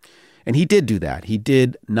 And he did do that. He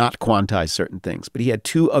did not quantize certain things, but he had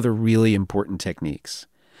two other really important techniques.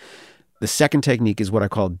 The second technique is what I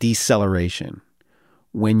call deceleration.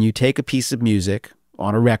 When you take a piece of music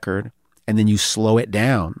on a record and then you slow it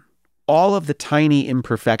down, all of the tiny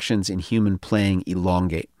imperfections in human playing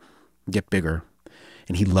elongate, get bigger.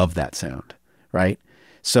 And he loved that sound, right?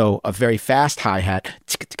 So a very fast hi-hat,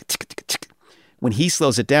 when he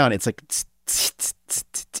slows it down, it's like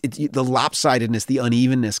the lopsidedness, the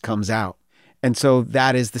unevenness comes out. And so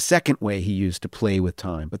that is the second way he used to play with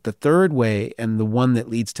time. But the third way, and the one that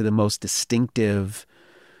leads to the most distinctive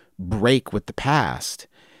break with the past,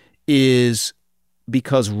 is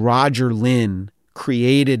because Roger Lynn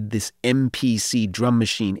created this MPC drum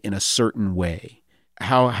machine in a certain way.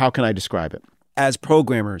 How can I describe it? As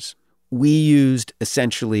programmers, we used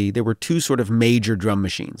essentially, there were two sort of major drum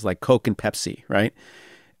machines, like Coke and Pepsi, right?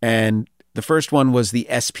 And the first one was the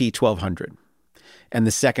SP-1200, and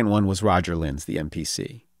the second one was Roger Lynn's, the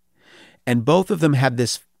MPC. And both of them had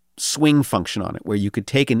this swing function on it where you could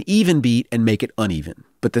take an even beat and make it uneven.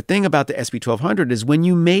 But the thing about the SP-1200 is when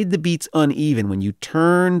you made the beats uneven, when you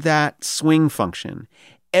turned that swing function,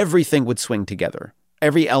 everything would swing together.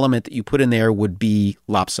 Every element that you put in there would be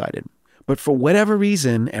lopsided. But for whatever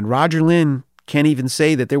reason, and Roger Lynn can't even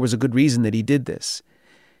say that there was a good reason that he did this,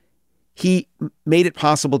 he made it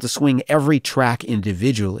possible to swing every track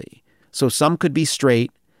individually. So some could be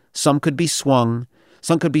straight, some could be swung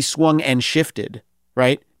and shifted,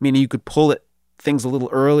 right? Meaning you could pull things a little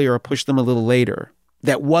earlier or push them a little later.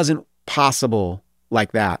 That wasn't possible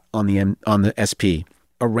like that on the SP.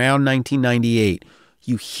 Around 1998,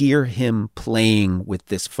 you hear him playing with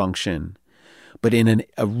this function, but in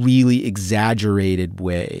a really exaggerated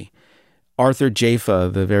way. Arthur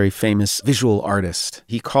Jafa, the very famous visual artist,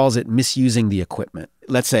 he calls it misusing the equipment.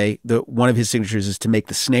 Let's say one of his signatures is to make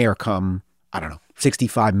the snare come,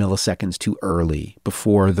 65 milliseconds too early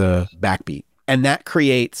before the backbeat. And that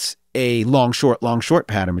creates a long, short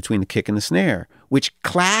pattern between the kick and the snare, which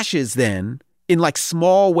clashes then in like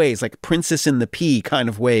small ways, like Princess in the Pea kind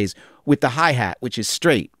of ways, with the hi-hat, which is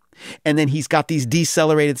straight. And then he's got these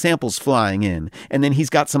decelerated samples flying in. And then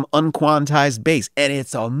he's got some unquantized bass. And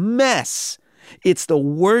it's a mess. It's the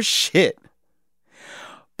worst shit.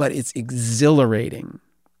 But it's exhilarating.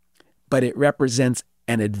 But it represents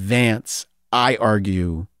an advance, I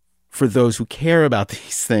argue, for those who care about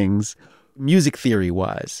these things, music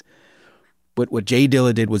theory-wise. But what Jay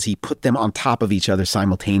Dilla did was he put them on top of each other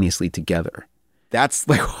simultaneously together. That's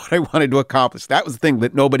like what I wanted to accomplish. That was the thing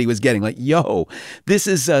that nobody was getting. Like, yo, this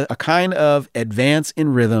is a kind of advance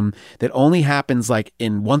in rhythm that only happens like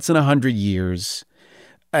in once in 100 years.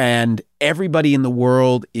 And everybody in the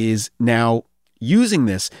world is now using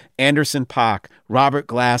this. Anderson .Paak, Robert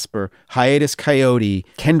Glasper, Hiatus Kaiyote,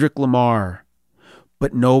 Kendrick Lamar.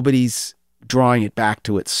 But nobody's drawing it back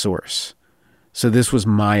to its source. So this was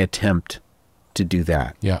my attempt to do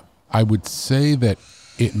that. Yeah, I would say that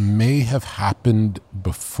it may have happened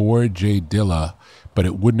before Jay Dilla, but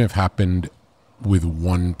it wouldn't have happened with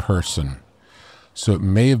one person. So it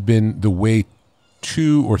may have been the way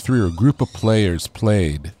two or three or a group of players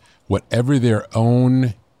played, whatever their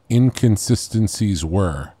own inconsistencies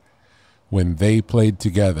were when they played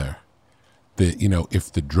together.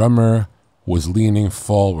 If the drummer was leaning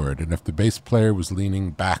forward and if the bass player was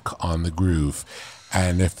leaning back on the groove,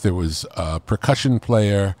 and if there was a percussion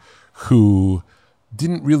player who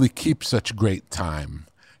didn't really keep such great time,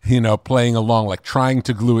 playing along, like trying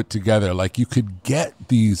to glue it together. Like you could get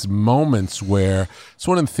these moments where it's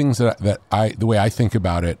one of the things that the way I think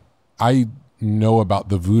about it, I know about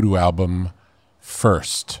the Voodoo album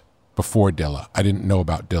first before Dilla. I didn't know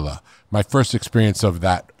about Dilla. My first experience of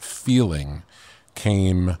that feeling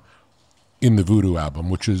came in the Voodoo album,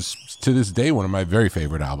 which is to this day one of my very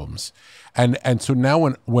favorite albums. And so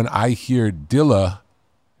now when I hear Dilla,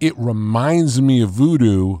 it reminds me of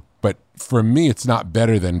Voodoo, but for me it's not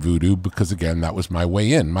better than Voodoo because, again, that was my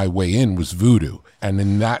way in. My way in was Voodoo. And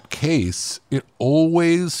in that case, it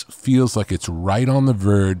always feels like it's right on the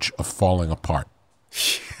verge of falling apart.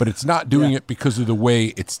 But it's not doing it because of the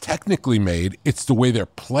way it's technically made. It's the way they're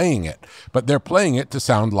playing it. But they're playing it to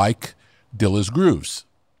sound like Dilla's grooves.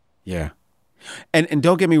 Yeah. And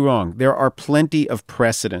don't get me wrong, there are plenty of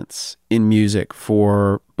precedents in music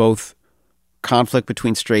for both conflict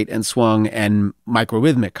between straight and swung and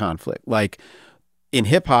microrhythmic conflict. Like in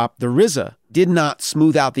hip hop, the RZA did not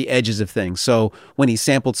smooth out the edges of things. So when he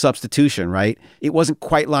sampled Substitution, right, it wasn't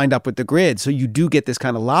quite lined up with the grid. So you do get this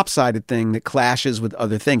kind of lopsided thing that clashes with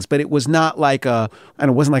other things. But it was not like it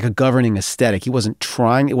wasn't like a governing aesthetic. He wasn't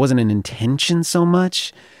trying. It wasn't an intention so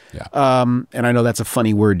much. Yeah. And I know that's a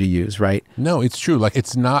funny word to use, right? No, it's true. Like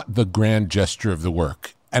it's not the grand gesture of the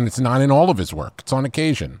work, and it's not in all of his work. It's on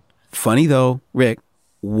occasion. Funny though, Rick,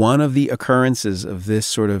 one of the occurrences of this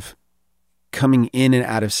sort of coming in and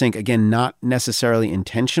out of sync, again, not necessarily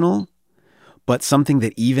intentional, but something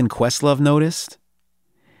that even Questlove noticed,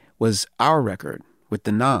 was our record with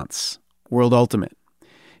the Nance, World Ultimate,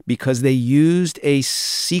 because they used a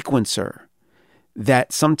sequencer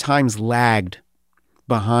that sometimes lagged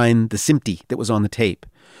behind the SMPTE that was on the tape.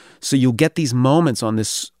 So you'll get these moments on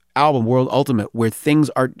this album, World Ultimate, where things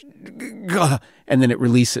are, and then it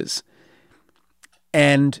releases.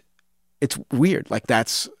 And it's weird. Like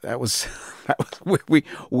that was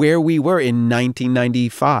where we were in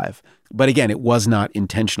 1995. But again, it was not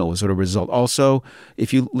intentional. It was sort of a result. Also,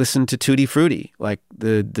 if you listen to Tutti Frutti, like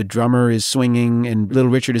the drummer is swinging and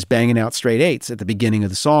Little Richard is banging out straight eights at the beginning of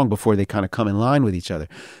the song before they kind of come in line with each other.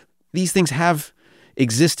 These things have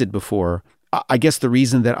existed before. I guess the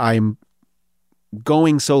reason that I'm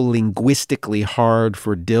going so linguistically hard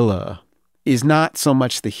for Dilla is not so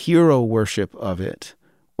much the hero worship of it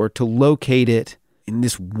or to locate it in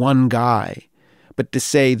this one guy, but to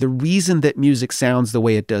say the reason that music sounds the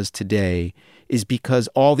way it does today is because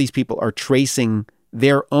all these people are tracing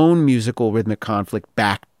their own musical rhythmic conflict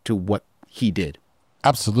back to what he did.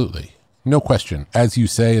 Absolutely. No question. As you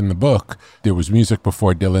say in the book, there was music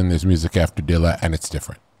before Dylan, there's music after Dilla, and it's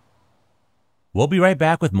different. We'll be right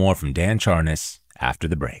back with more from Dan Charnas after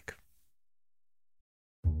the break.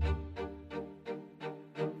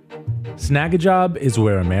 Snagajob is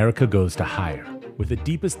where America goes to hire, with the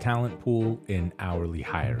deepest talent pool in hourly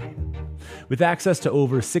hiring. With access to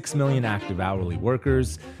over 6 million active hourly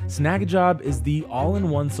workers, Snagajob is the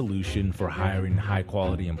all-in-one solution for hiring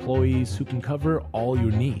high-quality employees who can cover all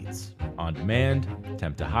your needs: on demand,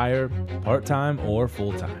 temp to hire, part-time, or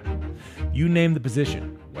full-time. You name the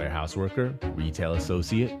position: warehouse worker, retail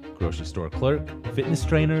associate, grocery store clerk, fitness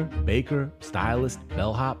trainer, baker, stylist,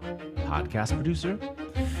 bellhop, podcast producer.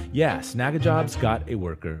 Yeah, Snagajob's got a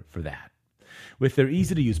worker for that. With their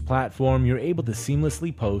easy-to-use platform, you're able to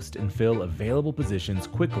seamlessly post and fill available positions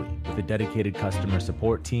quickly with a dedicated customer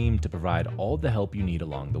support team to provide all the help you need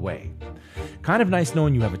along the way. Kind of nice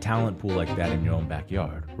knowing you have a talent pool like that in your own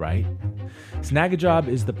backyard, right? Snagajob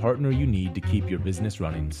is the partner you need to keep your business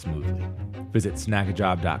running smoothly. Visit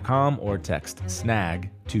snagajob.com or text SNAG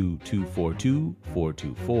to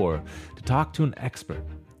 242-424 to talk to an expert.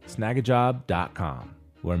 Snagajob.com,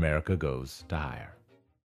 where America goes to hire.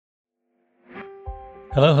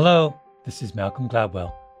 Hello. This is Malcolm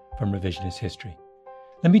Gladwell from Revisionist History.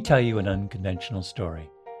 Let me tell you an unconventional story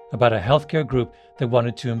about a healthcare group that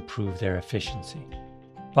wanted to improve their efficiency.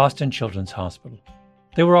 Boston Children's Hospital.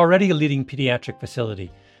 They were already a leading pediatric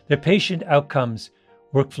facility. Their patient outcomes,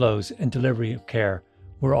 workflows, and delivery of care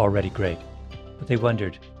were already great. But they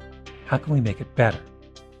wondered, how can we make it better?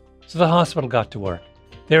 So the hospital got to work.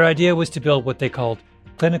 Their idea was to build what they called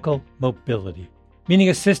clinical mobility, meaning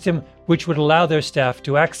a system which would allow their staff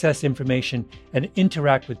to access information and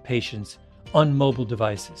interact with patients on mobile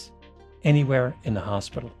devices, anywhere in the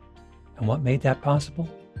hospital. And what made that possible?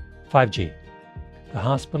 5G. The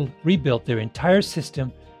hospital rebuilt their entire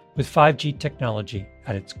system with 5G technology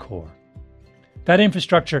at its core. That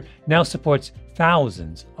infrastructure now supports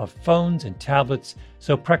thousands of phones and tablets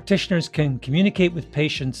so practitioners can communicate with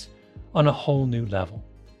patients on a whole new level.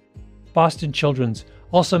 Boston Children's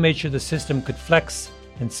also made sure the system could flex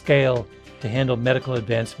and scale to handle medical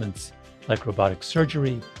advancements like robotic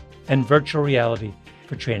surgery and virtual reality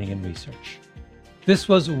for training and research. This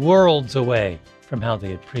was worlds away from how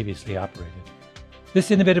they had previously operated.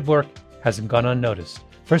 This innovative work hasn't gone unnoticed,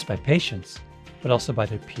 first by patients, but also by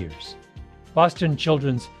their peers. Boston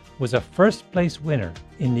Children's was a first-place winner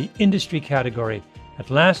in the industry category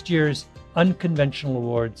at last year's Unconventional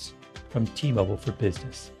Awards from T-Mobile for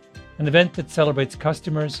Business, an event that celebrates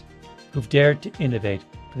customers who've dared to innovate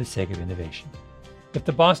for the sake of innovation. If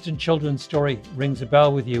the Boston Children's story rings a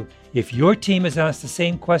bell with you, if your team has asked the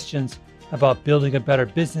same questions about building a better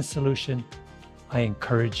business solution, I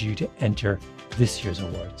encourage you to enter this year's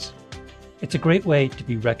awards. It's a great way to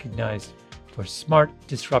be recognized for smart,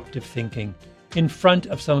 disruptive thinking in front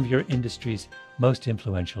of some of your industry's most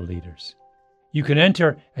influential leaders. You can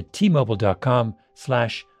enter at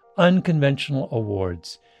tmobile.com/unconventional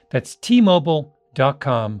awards. That's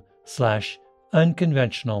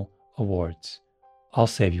tmobile.com/unconventional awards. I'll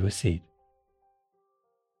save you a seat.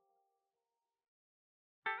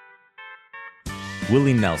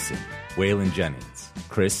 Willie Nelson, Waylon Jennings,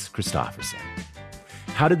 Chris Christopherson.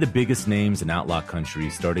 How did the biggest names in outlaw country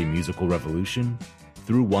start a musical revolution?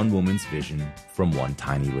 Through one woman's vision from one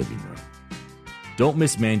tiny living room. Don't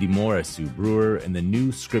miss Mandy Moore as Sue Brewer in the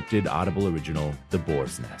new scripted Audible original, The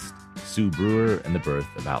Boar's Nest, Sue Brewer and the Birth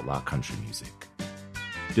of Outlaw Country Music.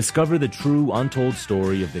 Discover the true, untold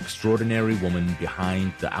story of the extraordinary woman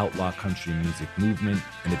behind the outlaw country music movement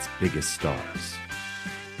and its biggest stars.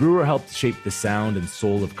 Brewer helped shape the sound and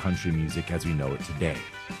soul of country music as we know it today,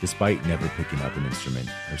 despite never picking up an instrument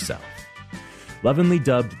herself. Lovingly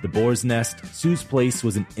dubbed The Boar's Nest, Sue's place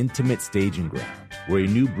was an intimate staging ground where a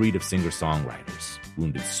new breed of singer-songwriters,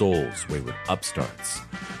 wounded souls, wayward upstarts,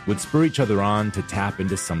 would spur each other on to tap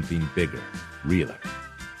into something bigger, realer.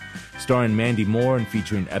 Starring Mandy Moore and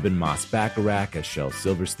featuring Eben Moss-Bacharach as Shel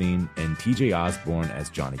Silverstein and TJ Osborne as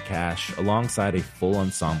Johnny Cash, alongside a full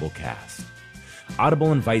ensemble cast.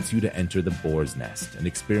 Audible invites you to enter The Boar's Nest and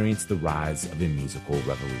experience the rise of a musical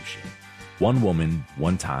revolution. One woman,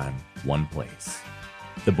 one time, one place.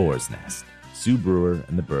 The Boar's Nest, Sue Brewer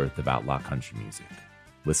and the Birth of Outlaw Country Music.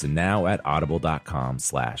 Listen now at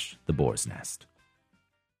audible.com/The Boar's Nest.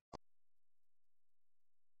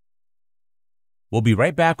 We'll be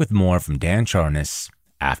right back with more from Dan Charnas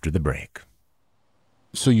after the break.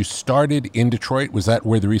 So you started in Detroit? Was that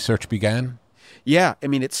where the research began? Yeah, I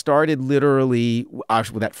mean, it started literally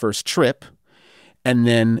with that first trip. And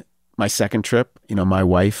then my second trip, my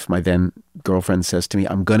wife, my then girlfriend says to me,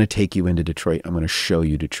 I'm going to take you into Detroit. I'm going to show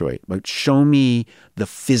you Detroit. But show me the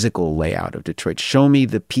physical layout of Detroit. Show me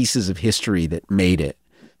the pieces of history that made it.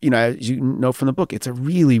 As you know from the book, it's a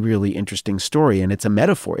really, really interesting story, and it's a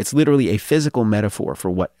metaphor. It's literally a physical metaphor for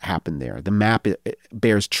what happened there. The map it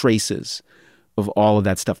bears traces of all of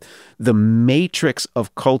that stuff. The matrix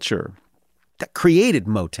of culture that created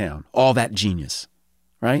Motown, all that genius,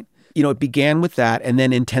 right? It began with that and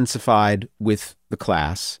then intensified with the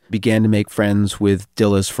class, began to make friends with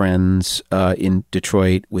Dilla's friends in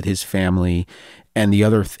Detroit with his family. And the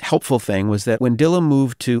other helpful thing was that when Dilla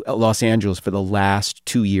moved to Los Angeles for the last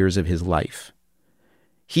 2 years of his life,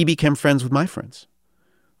 he became friends with my friends.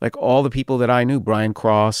 Like all the people that I knew, Brian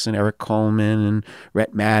Cross and Eric Coleman and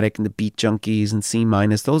Rhett Maddock and the Beat Junkies and C-,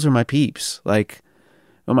 those are my peeps, they're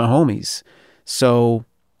my homies. So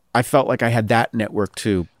I felt like I had that network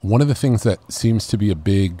too. One of the things that seems to be a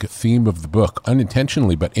big theme of the book,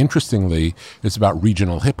 unintentionally but interestingly, is about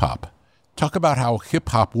regional hip-hop. Talk about how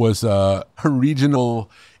hip-hop was a regional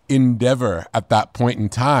endeavor at that point in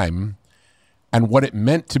time and what it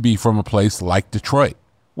meant to be from a place like Detroit.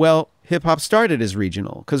 Well, hip-hop started as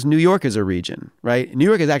regional because New York is a region, right? New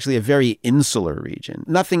York is actually a very insular region.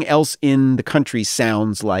 Nothing else in the country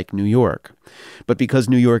sounds like New York. But because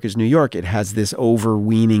New York is New York, it has this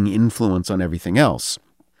overweening influence on everything else.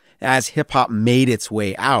 As hip-hop made its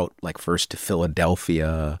way out, like first to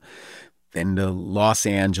Philadelphia, then to Los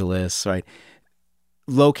Angeles, right?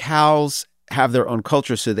 Locales have their own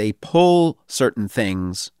culture, so they pull certain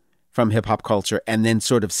things from hip-hop culture and then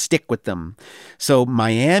sort of stick with them. So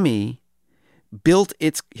Miami built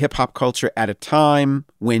its hip-hop culture at a time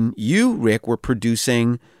when you, Rick, were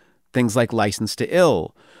producing things like License to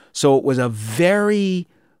Ill. So it was a very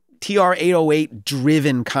TR-808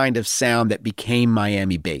 driven kind of sound that became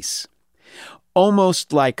Miami bass.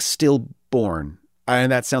 Almost like Stillborn.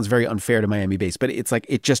 And that sounds very unfair to Miami bass, but it's like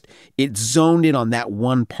it zoned in on that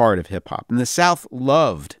one part of hip hop. And the South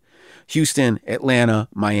loved Houston, Atlanta,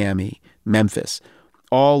 Miami, Memphis.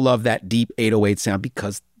 All love that deep 808 sound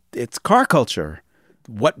because it's car culture.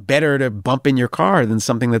 what better to bump in your car than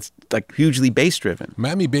something that's like hugely bass driven?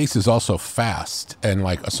 Miami bass is also fast, and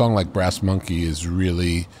like a song like Brass Monkey is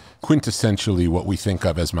really quintessentially what we think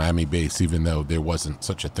of as Miami bass, even though there wasn't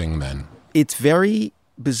such a thing then. It's very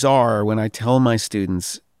bizarre when I tell my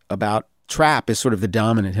students about trap is sort of the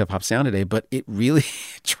dominant hip hop sound today, but it really,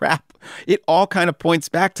 trap, it all kind of points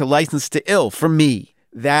back to License to Ill for me.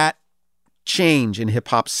 That change in hip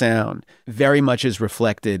hop sound very much is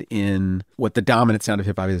reflected in what the dominant sound of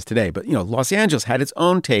hip hop is today. But, you know, Los Angeles had its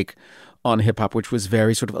own take on hip hop, which was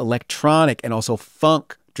very sort of electronic and also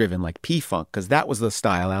funk driven, like P-Funk, because that was the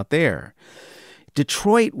style out there.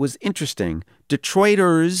 Detroit was interesting.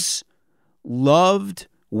 Detroiters loved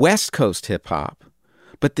West Coast hip hop,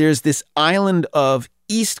 but there's this island of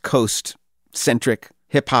East Coast centric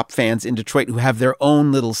hip hop fans in Detroit who have their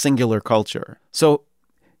own little singular culture. So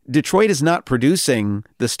Detroit is not producing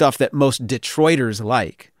the stuff that most Detroiters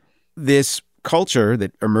like. This culture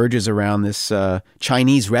that emerges around this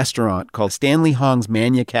Chinese restaurant called Stanley Hong's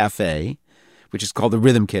Mania Cafe, which is called the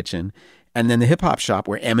Rhythm Kitchen, and then the hip hop shop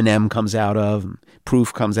where Eminem comes out of, and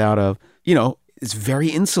Proof comes out of, you know, is very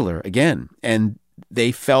insular again. And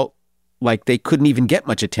they felt like they couldn't even get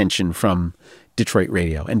much attention from Detroit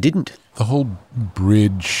radio and didn't. The whole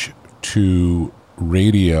bridge to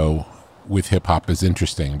radio with hip hop is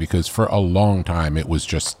interesting because for a long time it was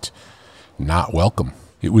just not welcome.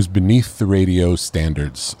 It was beneath the radio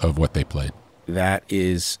standards of what they played. That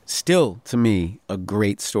is still, to me, a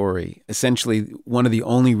great story. Essentially, one of the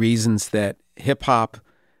only reasons that hip hop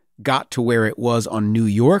got to where it was on New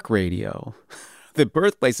York radio, the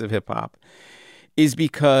birthplace of hip hop, is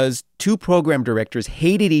because two program directors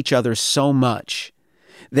hated each other so much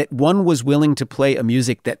that one was willing to play a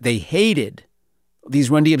music that they hated, these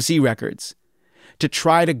Run DMC records, to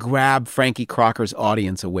try to grab Frankie Crocker's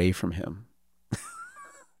audience away from him.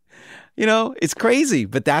 You know, it's crazy,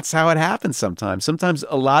 but that's how it happens sometimes. Sometimes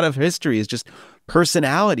a lot of history is just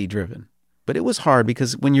personality driven. But it was hard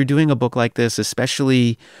because when you're doing a book like this,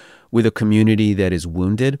 especially with a community that is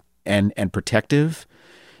wounded and protective,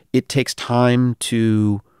 it takes time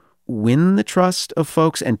to win the trust of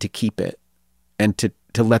folks and to keep it and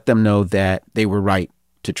to let them know that they were right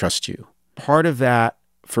to trust you. Part of that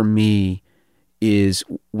for me is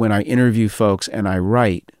when I interview folks and I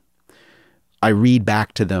write, I read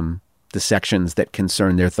back to them the sections that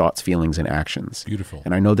concern their thoughts, feelings, and actions. Beautiful.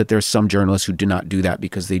 And I know that there's some journalists who do not do that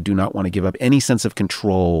because they do not want to give up any sense of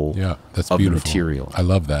control that's of beautiful. the material. I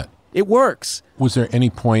love that. It works. Was there any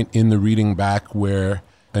point in the reading back where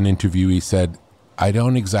an interviewee said, I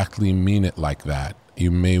don't exactly mean it like that.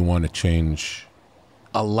 You may want to change?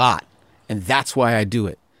 A lot. And that's why I do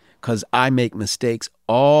it. Because I make mistakes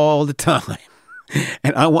all the time.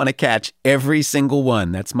 And I want to catch every single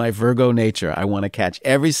one. That's my Virgo nature. I want to catch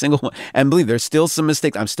every single one. And believe there's still some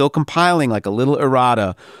mistakes. I'm still compiling like a little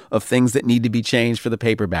errata of things that need to be changed for the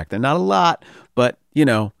paperback. They're not a lot, but, you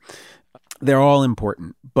know, they're all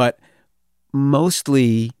important. But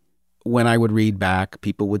mostly when I would read back,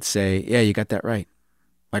 people would say, yeah, you got that right.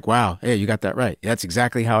 Like, wow, yeah, you got that right. That's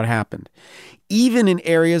exactly how it happened. Even in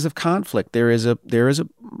areas of conflict, there is a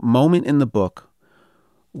moment in the book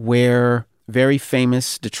where very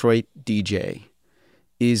famous Detroit DJ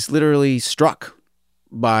is literally struck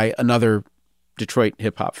by another Detroit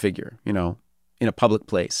hip-hop figure, you know, in a public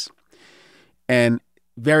place. And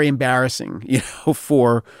very embarrassing, you know,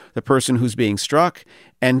 for the person who's being struck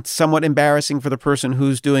and somewhat embarrassing for the person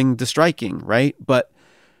who's doing the striking, right? But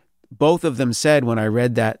both of them said when I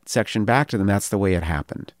read that section back to them, that's the way it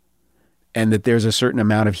happened. And that there's a certain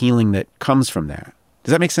amount of healing that comes from that.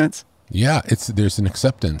 Does that make sense? Yeah, there's an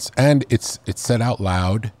acceptance, and it's said out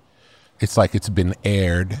loud. It's like it's been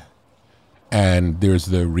aired, and there's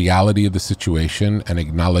the reality of the situation and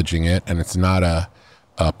acknowledging it, and it's not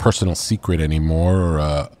a personal secret anymore.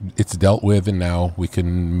 Or it's dealt with, and now we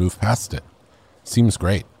can move past it. Seems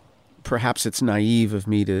great. Perhaps it's naive of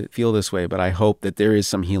me to feel this way, but I hope that there is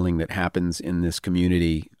some healing that happens in this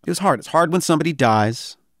community. It was hard. It's hard when somebody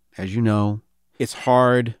dies, as you know. It's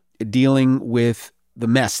hard dealing with the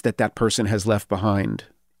mess that person has left behind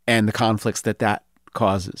and the conflicts that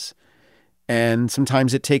causes. And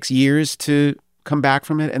sometimes it takes years to come back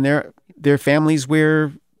from it. And there are families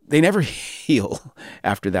where they never heal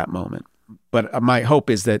after that moment. But my hope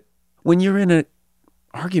is that when you're in an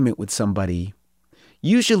argument with somebody,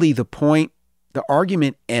 usually the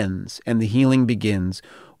argument ends and the healing begins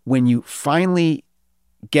when you finally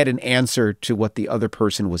get an answer to what the other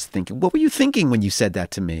person was thinking. What were you thinking when you said that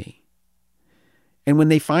to me? And when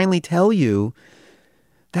they finally tell you,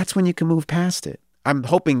 that's when you can move past it. I'm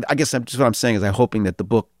hoping, I guess just what I'm saying is I'm hoping that the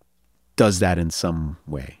book does that in some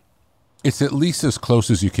way. It's at least as close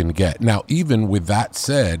as you can get. Now, even with that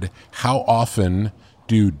said, how often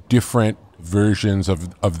do different versions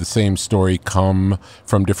of the same story come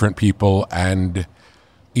from different people and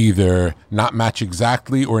either not match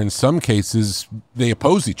exactly, or in some cases, they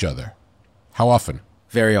oppose each other? How often?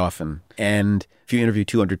 Very often. And if you interview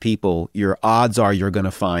 200 people, your odds are you're going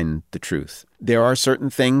to find the truth. There are certain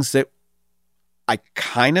things that I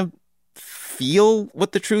kind of feel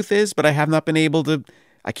what the truth is, but I have not been able to,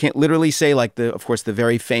 I can't literally say, like, of course, the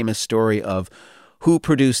very famous story of who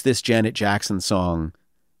produced this Janet Jackson song,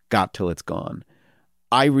 Got Till It's Gone.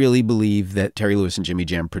 I really believe that Terry Lewis and Jimmy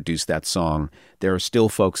Jam produced that song. There are still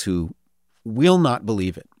folks who will not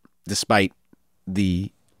believe it, despite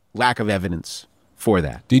the lack of evidence for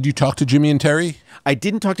that. Did you talk to Jimmy and Terry? I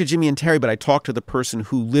didn't talk to Jimmy and Terry, but I talked to the person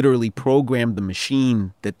who literally programmed the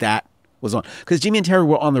machine that was on. Because Jimmy and Terry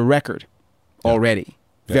were on the record already,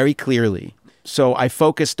 very clearly. So I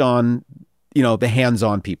focused on, the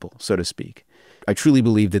hands-on people, so to speak. I truly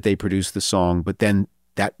believe that they produced the song, but then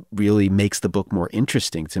that really makes the book more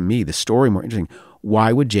interesting to me, the story more interesting.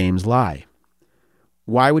 Why would James lie?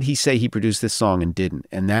 Why would he say he produced this song and didn't?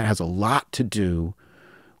 And that has a lot to do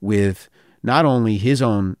with not only his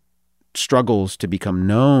own struggles to become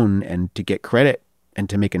known and to get credit and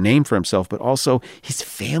to make a name for himself, but also his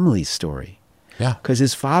family's story. Yeah. Because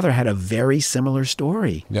his father had a very similar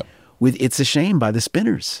story with It's a Shame by the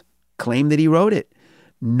Spinners. Claimed that he wrote it.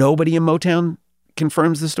 Nobody in Motown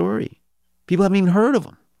confirms the story. People haven't even heard of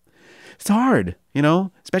him. It's hard,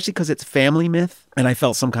 especially because it's family myth. And I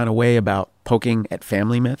felt some kind of way about poking at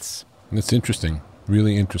family myths. It's interesting,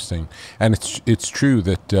 really interesting. And it's true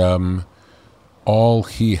that all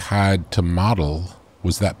he had to model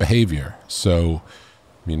was that behavior. So,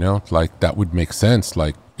 that would make sense.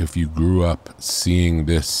 Like, if you grew up seeing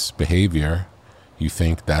this behavior, you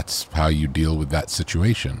think that's how you deal with that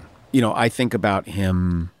situation. I think about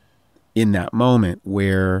him in that moment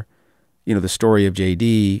where, the story of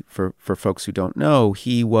JD, for folks who don't know,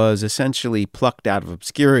 he was essentially plucked out of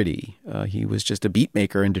obscurity. He was just a beat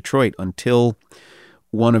maker in Detroit until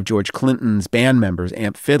one of George Clinton's band members,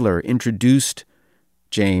 Amp Fiddler, introduced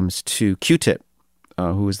James to Q-Tip,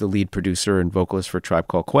 who was the lead producer and vocalist for Tribe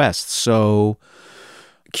Called Quest. So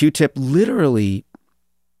Q-Tip literally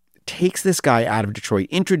takes this guy out of Detroit,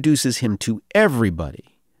 introduces him to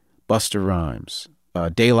everybody. Busta Rhymes,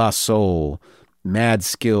 De La Soul, Mad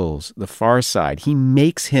Skills, The Far Side. He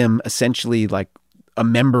makes him essentially like a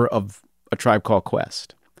member of A Tribe Called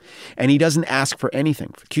Quest. And he doesn't ask for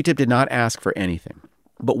anything. Q-Tip did not ask for anything.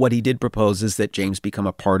 But what he did propose is that James become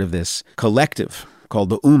a part of this collective called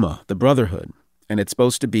the Ummah, the Brotherhood. And it's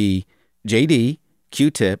supposed to be JD,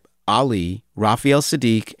 Q-Tip, Ali, Raphael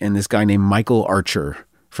Sadiq, and this guy named Michael Archer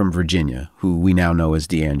from Virginia, who we now know as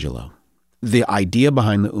D'Angelo. The idea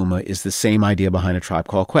behind the Ummah is the same idea behind A Tribe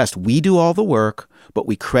Called Quest. We do all the work, but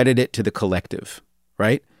we credit it to the collective,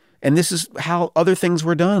 right? And this is how other things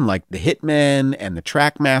were done, like the Hitmen and the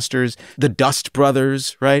Trackmasters, the Dust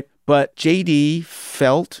Brothers, right? But JD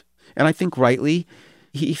felt, and I think rightly,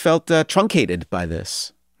 he felt truncated by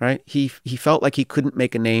this, right? He felt like he couldn't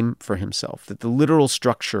make a name for himself, that the literal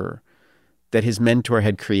structure that his mentor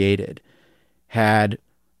had created had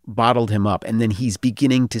bottled him up. And then he's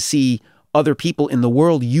beginning to see other people in the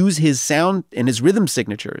world use his sound and his rhythm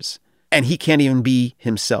signatures, and he can't even be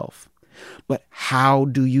himself. But how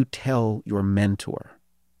do you tell your mentor,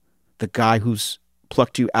 the guy who's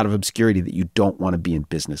plucked you out of obscurity, that you don't want to be in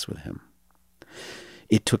business with him?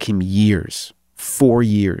 It took him years, 4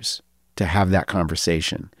 years, to have that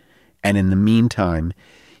conversation. And in the meantime,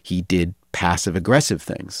 he did passive-aggressive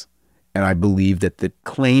things. And I believe that the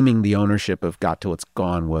claiming the ownership of Got Till It's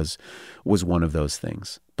Gone was one of those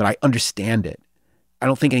things. But I understand it. I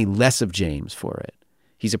don't think any less of James for it.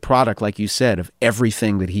 He's a product, like you said, of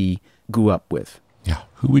everything that he grew up with. Yeah.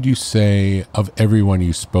 Who would you say of everyone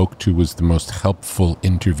you spoke to was the most helpful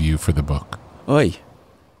interview for the book? Oy.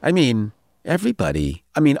 I mean, everybody.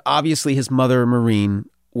 I mean, obviously his mother, Maureen,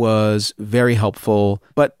 was very helpful,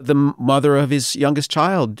 but the mother of his youngest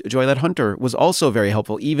child, Joylette Hunter, was also very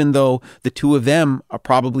helpful, even though the two of them are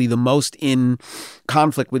probably the most in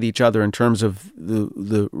conflict with each other in terms of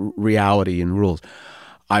the reality and rules.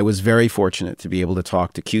 I was very fortunate to be able to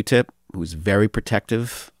talk to Q-Tip, who was very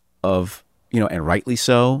protective of, and rightly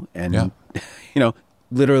so. And,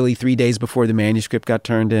 literally 3 days before the manuscript got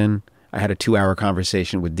turned in, I had a 2-hour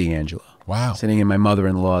conversation with D'Angelo. Wow. Sitting in my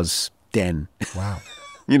mother-in-law's den. Wow.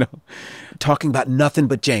 Talking about nothing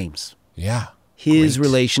but James. Yeah. His Great.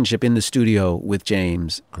 relationship in the studio with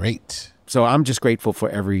James. Great. So I'm just grateful for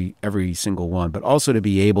every single one, but also to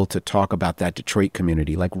be able to talk about that Detroit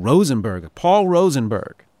community, like Rosenberg, Paul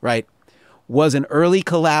Rosenberg, right? was an early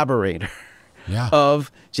collaborator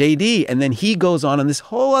of JD. And then he goes on this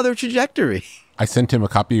whole other trajectory. I sent him a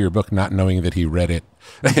copy of your book not knowing that he read it.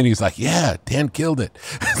 And he's like, yeah, Dan killed it.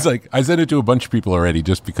 It's like, I sent it to a bunch of people already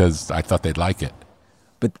just because I thought they'd like it.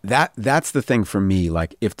 But that's the thing for me.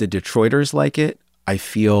 Like, if the Detroiters like it, I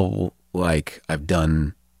feel like I've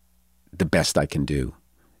done the best I can do.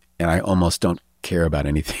 And I almost don't care about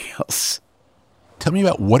anything else. Tell me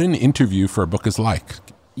about what an interview for a book is like.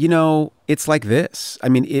 You know, it's like this. I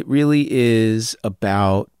mean, it really is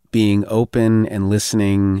about being open and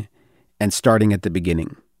listening and starting at the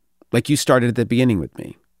beginning. Like you started at the beginning with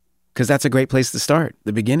me, because that's a great place to start,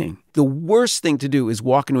 the beginning. The worst thing to do is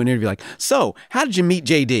walk into an interview like, so how did you meet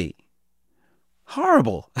JD?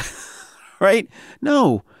 Horrible, right?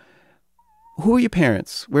 No. Who are your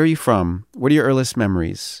parents? Where are you from? What are your earliest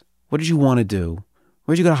memories? What did you want to do?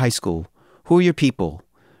 Where did you go to high school? Who are your people,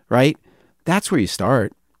 right? That's where you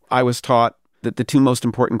start. I was taught that the two most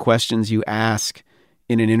important questions you ask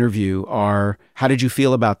in an interview are, how did you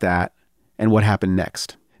feel about that? And what happened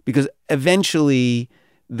next? Because eventually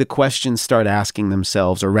the questions start asking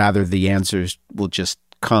themselves, or rather the answers will just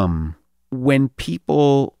come. When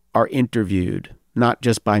people are interviewed, not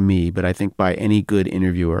just by me, but I think by any good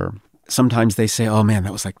interviewer, sometimes they say, oh man,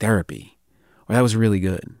 that was like therapy, or that was really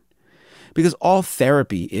good. Because all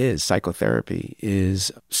therapy is, psychotherapy,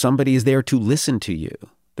 is somebody is there to listen to you.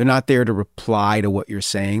 They're not there to reply to what you're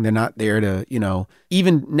saying. They're not there to,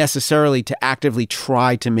 even necessarily to actively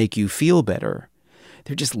try to make you feel better.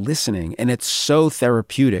 They're just listening. And it's so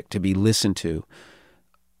therapeutic to be listened to.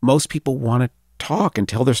 Most people want to talk and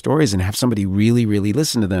tell their stories and have somebody really, really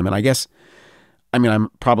listen to them. And I guess, I'm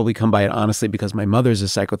probably come by it honestly because my mother's a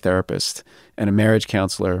psychotherapist and a marriage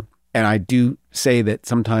counselor. And I do say that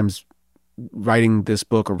sometimes writing this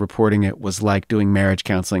book or reporting it was like doing marriage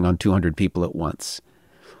counseling on 200 people at once.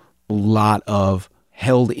 A lot of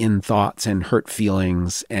held in thoughts and hurt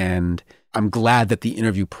feelings. And I'm glad that the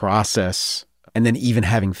interview process and then even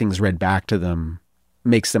having things read back to them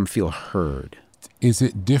makes them feel heard. Is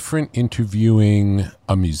it different interviewing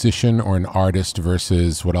a musician or an artist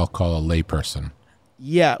versus what I'll call a layperson?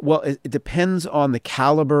 Yeah, well, it depends on the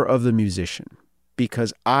caliber of the musician,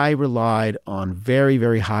 because I relied on very,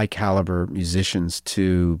 very high caliber musicians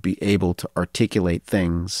to be able to articulate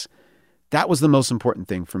things. That was the most important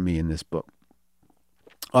thing for me in this book,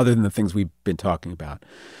 other than the things we've been talking about.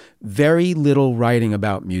 Very little writing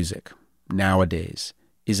about music nowadays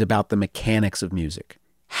is about the mechanics of music,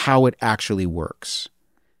 how it actually works.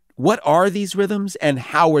 What are these rhythms and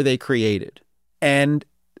how were they created? And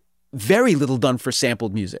very little done for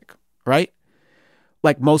sampled music, right?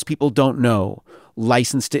 Like most people don't know,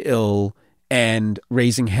 Licensed to Ill and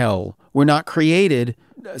Raising Hell were not created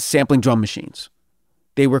sampling drum machines.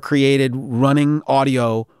 They were created running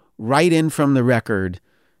audio right in from the record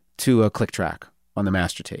to a click track on the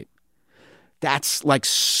master tape. That's like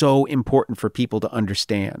so important for people to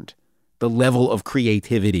understand the level of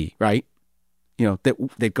creativity, right?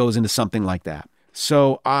 That goes into something like that.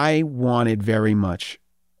 So I wanted very much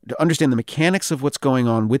to understand the mechanics of what's going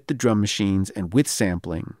on with the drum machines and with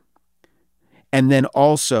sampling. And then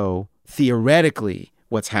also theoretically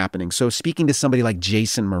what's happening. So speaking to somebody like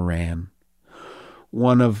Jason Moran,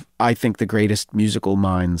 one of, I think, the greatest musical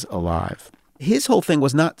minds alive. His whole thing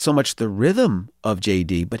was not so much the rhythm of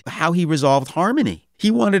JD, but how he resolved harmony. He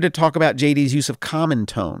wanted to talk about JD's use of common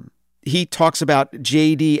tone. He talks about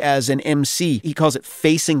JD as an MC. He calls it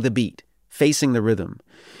facing the beat, facing the rhythm,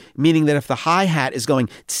 meaning that if the hi-hat is going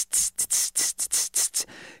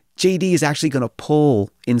JD is actually going to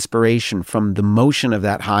pull inspiration from the motion of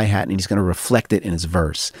that hi-hat and he's going to reflect it in his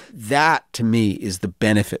verse. That, to me, is the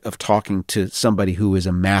benefit of talking to somebody who is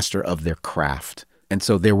a master of their craft. And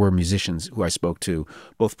so there were musicians who I spoke to,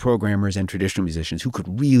 both programmers and traditional musicians, who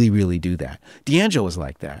could really, really do that. D'Angelo was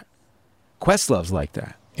like that. Questlove's like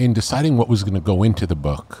that. In deciding what was going to go into the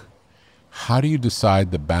book, how do you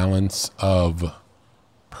decide the balance of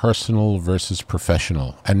personal versus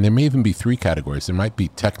professional? And there may even be three categories. There might be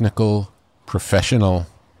technical, professional,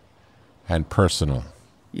 and personal.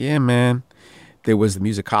 Yeah, man. There was the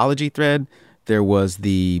musicology thread, there was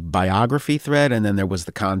the biography thread, and then there was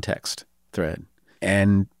the context thread.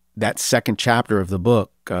 And that second chapter of the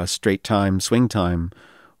book, Straight Time, Swing Time,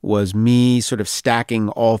 was me sort of stacking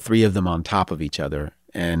all three of them on top of each other.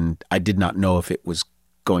 And I did not know if it was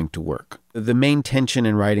going to work. The main tension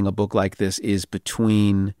in writing a book like this is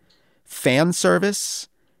between fan service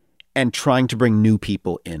and trying to bring new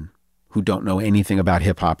people in who don't know anything about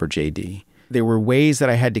hip hop or JD. There were ways that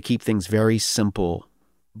I had to keep things very simple,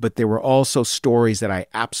 but there were also stories that I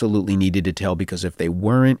absolutely needed to tell, because if they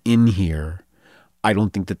weren't in here, I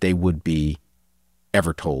don't think that they would be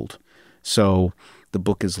ever told. So the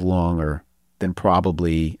book is longer than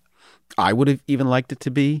probably I would have even liked it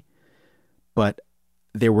to be. But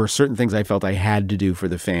there were certain things I felt I had to do for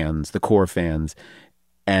the fans, the core fans,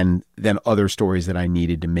 and then other stories that I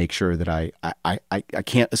needed to make sure that I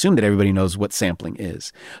can't assume that everybody knows what sampling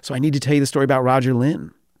is. So I need to tell you the story about Roger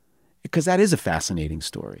Lynn, because that is a fascinating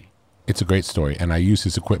story. It's a great story, and I use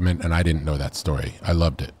his equipment, and I didn't know that story. I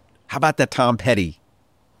loved it. How about that Tom Petty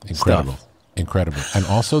Incredible. stuff? Incredible. And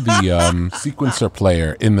also the sequencer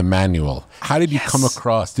player in the manual. How did you come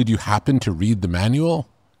across? Did you happen to read the manual?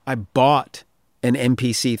 I bought an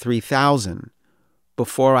MPC 3000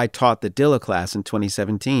 before I taught the Dilla class in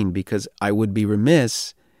 2017, because I would be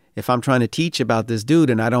remiss if I'm trying to teach about this dude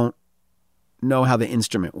and I don't know how the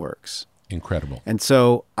instrument works. Incredible. And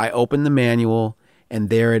so I opened the manual, and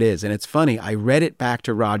there it is. And it's funny, I read it back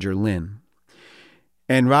to Roger Lynn.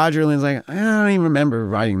 And Roger Lynn's like, I don't even remember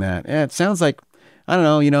writing that. Yeah, it sounds like, I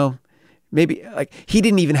don't know, maybe like he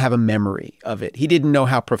didn't even have a memory of it. He didn't know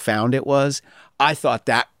how profound it was. I thought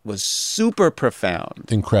that was super profound.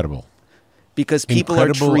 Incredible. Because people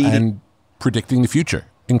Incredible are treating... and predicting the future.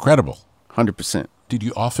 Incredible. 100%. Did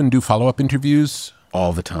you often do follow-up interviews?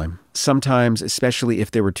 All the time. Sometimes, especially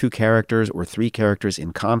if there were 2 characters or 3 characters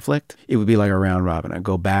in conflict, it would be like a round robin. I'd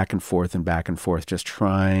go back and forth, just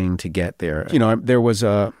trying to get there. There was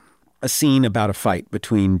a scene about a fight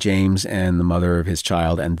between James and the mother of his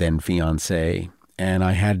child and then fiancé. And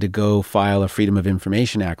I had to go file a Freedom of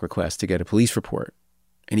Information Act request to get a police report.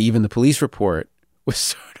 And even the police report was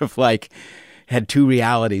sort of like, had 2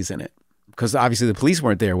 realities in it. Because obviously the police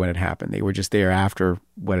weren't there when it happened. They were just there after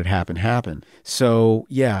what had happened. So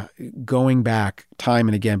yeah, going back time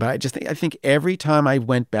and again. But I think every time I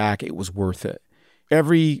went back, it was worth it.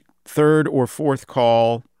 Every 3rd or 4th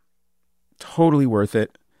call, totally worth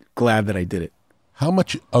it. Glad that I did it. How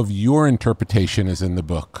much of your interpretation is in the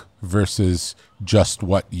book versus just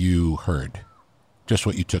what you heard, just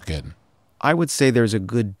what you took in? I would say there's a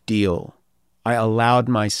good deal. I allowed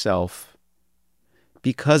myself,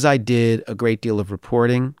 because I did a great deal of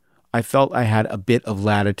reporting, I felt I had a bit of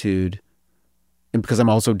latitude. And because I'm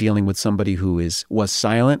also dealing with somebody who was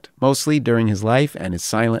silent mostly during his life and is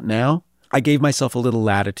silent now, I gave myself a little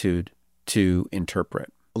latitude to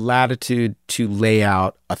interpret, latitude to lay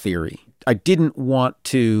out a theory. I didn't want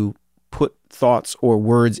to put thoughts or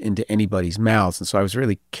words into anybody's mouths, and so I was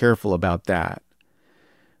really careful about that.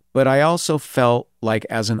 But I also felt like,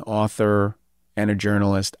 as an author and a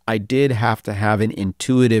journalist, I did have to have an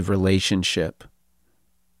intuitive relationship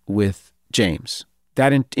with James.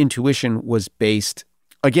 That intuition was based,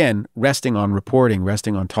 again, resting on reporting,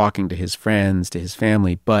 resting on talking to his friends, to his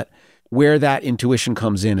family. But where that intuition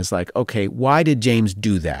comes in is like, okay, why did James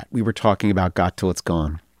do that? We were talking about Got Till It's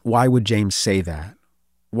Gone. Why would James say that?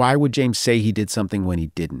 Why would James say he did something when he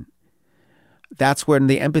didn't? That's when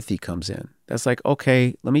the empathy comes in. That's like,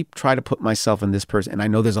 okay, let me try to put myself in this person. And I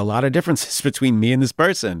know there's a lot of differences between me and this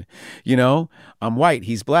person. I'm white,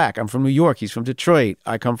 he's black. I'm from New York, he's from Detroit.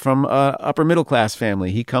 I come from a upper middle class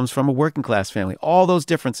family. He comes from a working class family. All those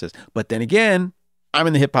differences. But then again, I'm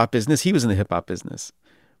in the hip hop business. He was in the hip hop business.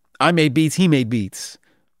 I made beats, he made beats.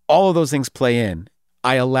 All of those things play in.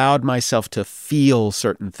 I allowed myself to feel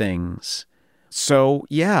certain things. So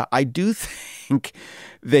yeah, I do think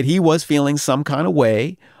that he was feeling some kind of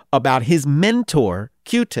way about his mentor,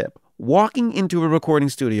 Q-Tip, walking into a recording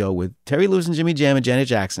studio with Terry Lewis and Jimmy Jam and Janet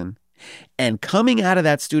Jackson, and coming out of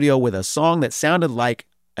that studio with a song that sounded like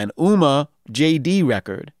an Uma JD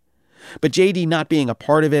record, but JD not being a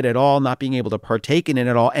part of it at all, not being able to partake in it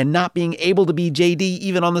at all, and not being able to be JD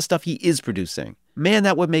even on the stuff he is producing. Man,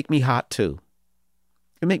 that would make me hot too.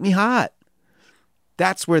 It'd make me hot.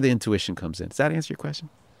 That's where the intuition comes in. Does that answer your question?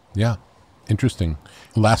 Yeah. Interesting.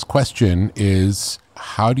 Last question is,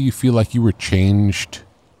 how do you feel like you were changed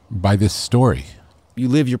by this story? You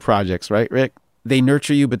live your projects, right, Rick? They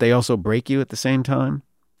nurture you, but they also break you at the same time.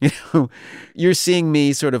 You're seeing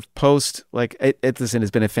me sort of post, like, listen,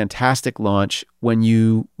 it's been a fantastic launch. When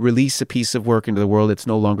you release a piece of work into the world, it's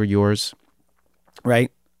no longer yours,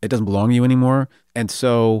 right? It doesn't belong to you anymore. And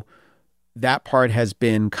so that part has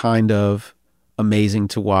been kind of amazing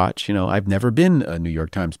to watch. I've never been a New York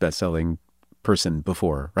Times bestselling person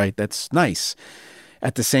before, right? That's nice.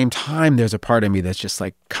 At the same time, there's a part of me that's just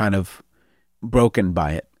like kind of broken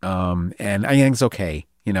by it. And I think it's okay,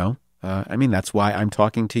 that's why I'm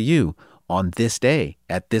talking to you on this day,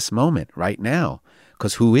 at this moment, right now.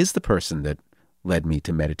 Because who is the person that led me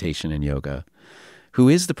to meditation and yoga? Who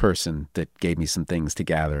is the person that gave me some things to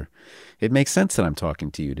gather? It makes sense that I'm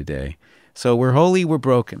talking to you today. So we're holy, we're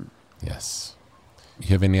broken. Yes. You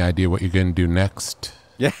have any idea what you're going to do next?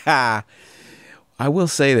 Yeah. I will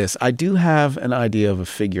say this. I do have an idea of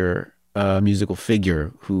a musical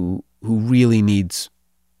figure who really needs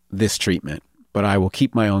this treatment, but I will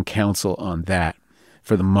keep my own counsel on that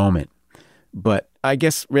for the moment. But I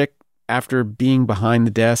guess, Rick, after being behind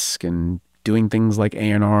the desk and doing things like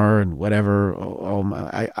A&R and whatever,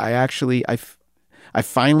 I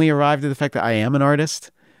finally arrived at the fact that I am an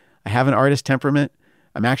artist. I have an artist temperament.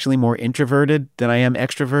 I'm actually more introverted than I am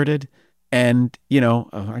extroverted. And,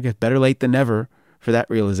 I guess better late than never for that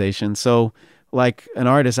realization. So, like an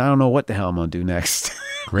artist, I don't know what the hell I'm going to do next.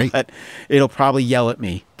 Great. But it'll probably yell at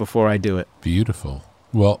me before I do it. Beautiful.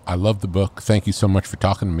 Well, I love the book. Thank you so much for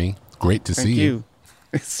talking to me. Great to see you.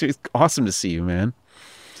 It's awesome to see you, man.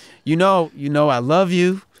 I love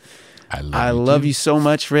you. I love you so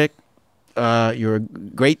much, Rick. You're a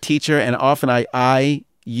great teacher, and often I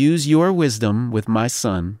use your wisdom with my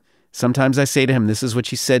son. Sometimes I say to him, this is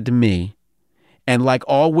what you said to me. And like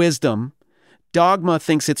all wisdom, dogma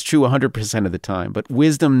thinks it's true 100% of the time, but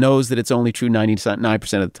wisdom knows that it's only true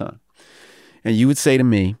 99% of the time. And you would say to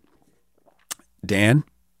me, Dan,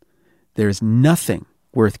 there's nothing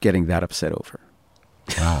worth getting that upset over.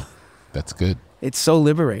 Wow, that's good. It's so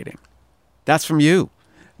liberating. That's from you.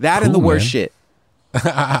 That cool, and the worst shit.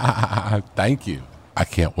 Thank you. I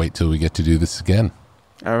can't wait till we get to do this again.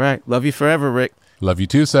 All right. Love you forever, Rick. Love you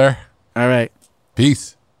too, sir. All right.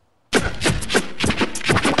 Peace.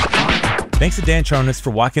 Thanks to Dan Charnas for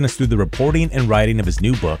walking us through the reporting and writing of his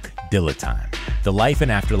new book, Dilla Time: The Life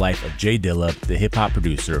and Afterlife of J Dilla, the hip-hop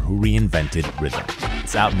producer who reinvented rhythm.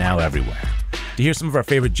 It's out now everywhere. To hear some of our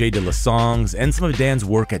favorite J Dilla songs and some of Dan's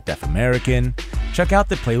work at Deaf American, check out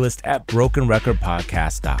the playlist at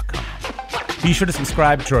brokenrecordpodcast.com. Be sure to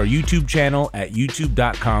subscribe to our YouTube channel at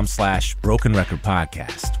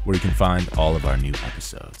youtube.com/brokenrecordpodcast, where you can find all of our new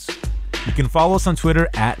episodes. You can follow us on Twitter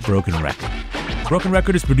at Broken Record. Broken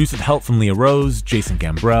Record is produced with help from Leah Rose, Jason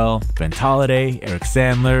Gambrell, Ben Tolliday, Eric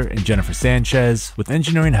Sandler, and Jennifer Sanchez, with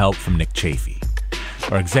engineering help from Nick Chafee.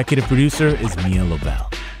 Our executive producer is Mia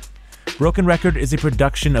Lobel. Broken Record is a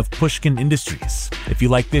production of Pushkin Industries. If you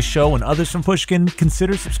like this show and others from Pushkin,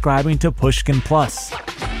 consider subscribing to Pushkin Plus.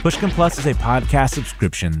 Pushkin Plus is a podcast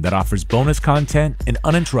subscription that offers bonus content and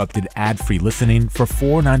uninterrupted ad-free listening for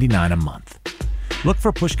 $4.99 a month. Look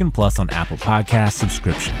for Pushkin Plus on Apple Podcast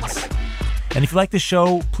subscriptions. And if you like the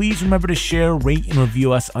show, please remember to share, rate, and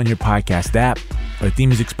review us on your podcast app. Our theme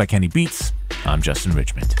music's by Kenny Beats. I'm Justin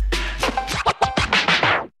Richmond.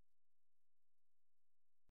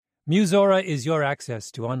 Musora is your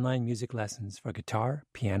access to online music lessons for guitar,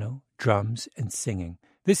 piano, drums, and singing.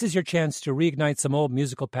 This is your chance to reignite some old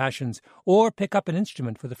musical passions or pick up an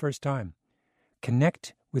instrument for the first time.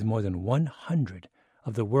 Connect with more than 100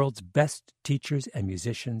 of the world's best teachers and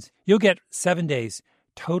musicians. You'll get 7 days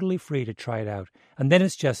totally free to try it out, and then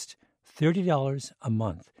it's just $30 a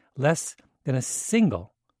month, less than a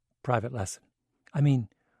single private lesson. I mean,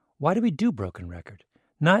 why do we do Broken Record?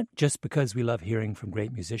 Not just because we love hearing from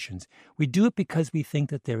great musicians. We do it because we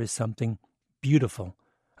think that there is something beautiful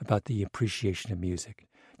about the appreciation of music.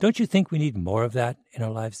 Don't you think we need more of that in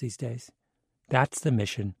our lives these days? That's the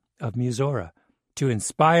mission of Musora, to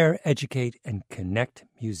inspire, educate, and connect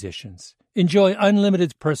musicians. Enjoy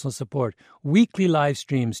unlimited personal support, weekly live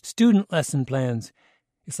streams, student lesson plans.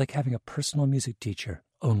 It's like having a personal music teacher,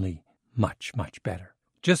 only much, much better.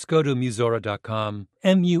 Just go to Musora.com,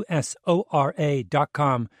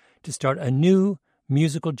 Musora.com, to start a new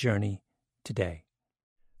musical journey today.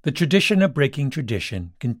 The tradition of breaking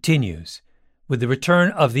tradition continues with the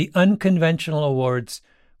return of the Unconventional Awards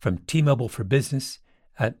from T-Mobile for Business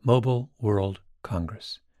at Mobile World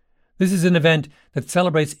Congress. This is an event that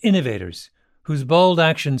celebrates innovators whose bold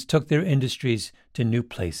actions took their industries to new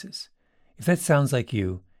places. If that sounds like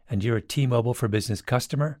you and you're a T-Mobile for Business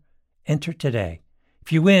customer, enter today.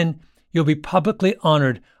 If you win, you'll be publicly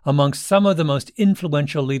honored amongst some of the most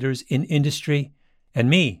influential leaders in industry. And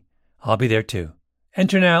me, I'll be there too.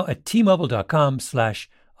 Enter now at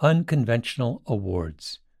T-Mobile.com/unconventional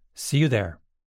awards. See you there.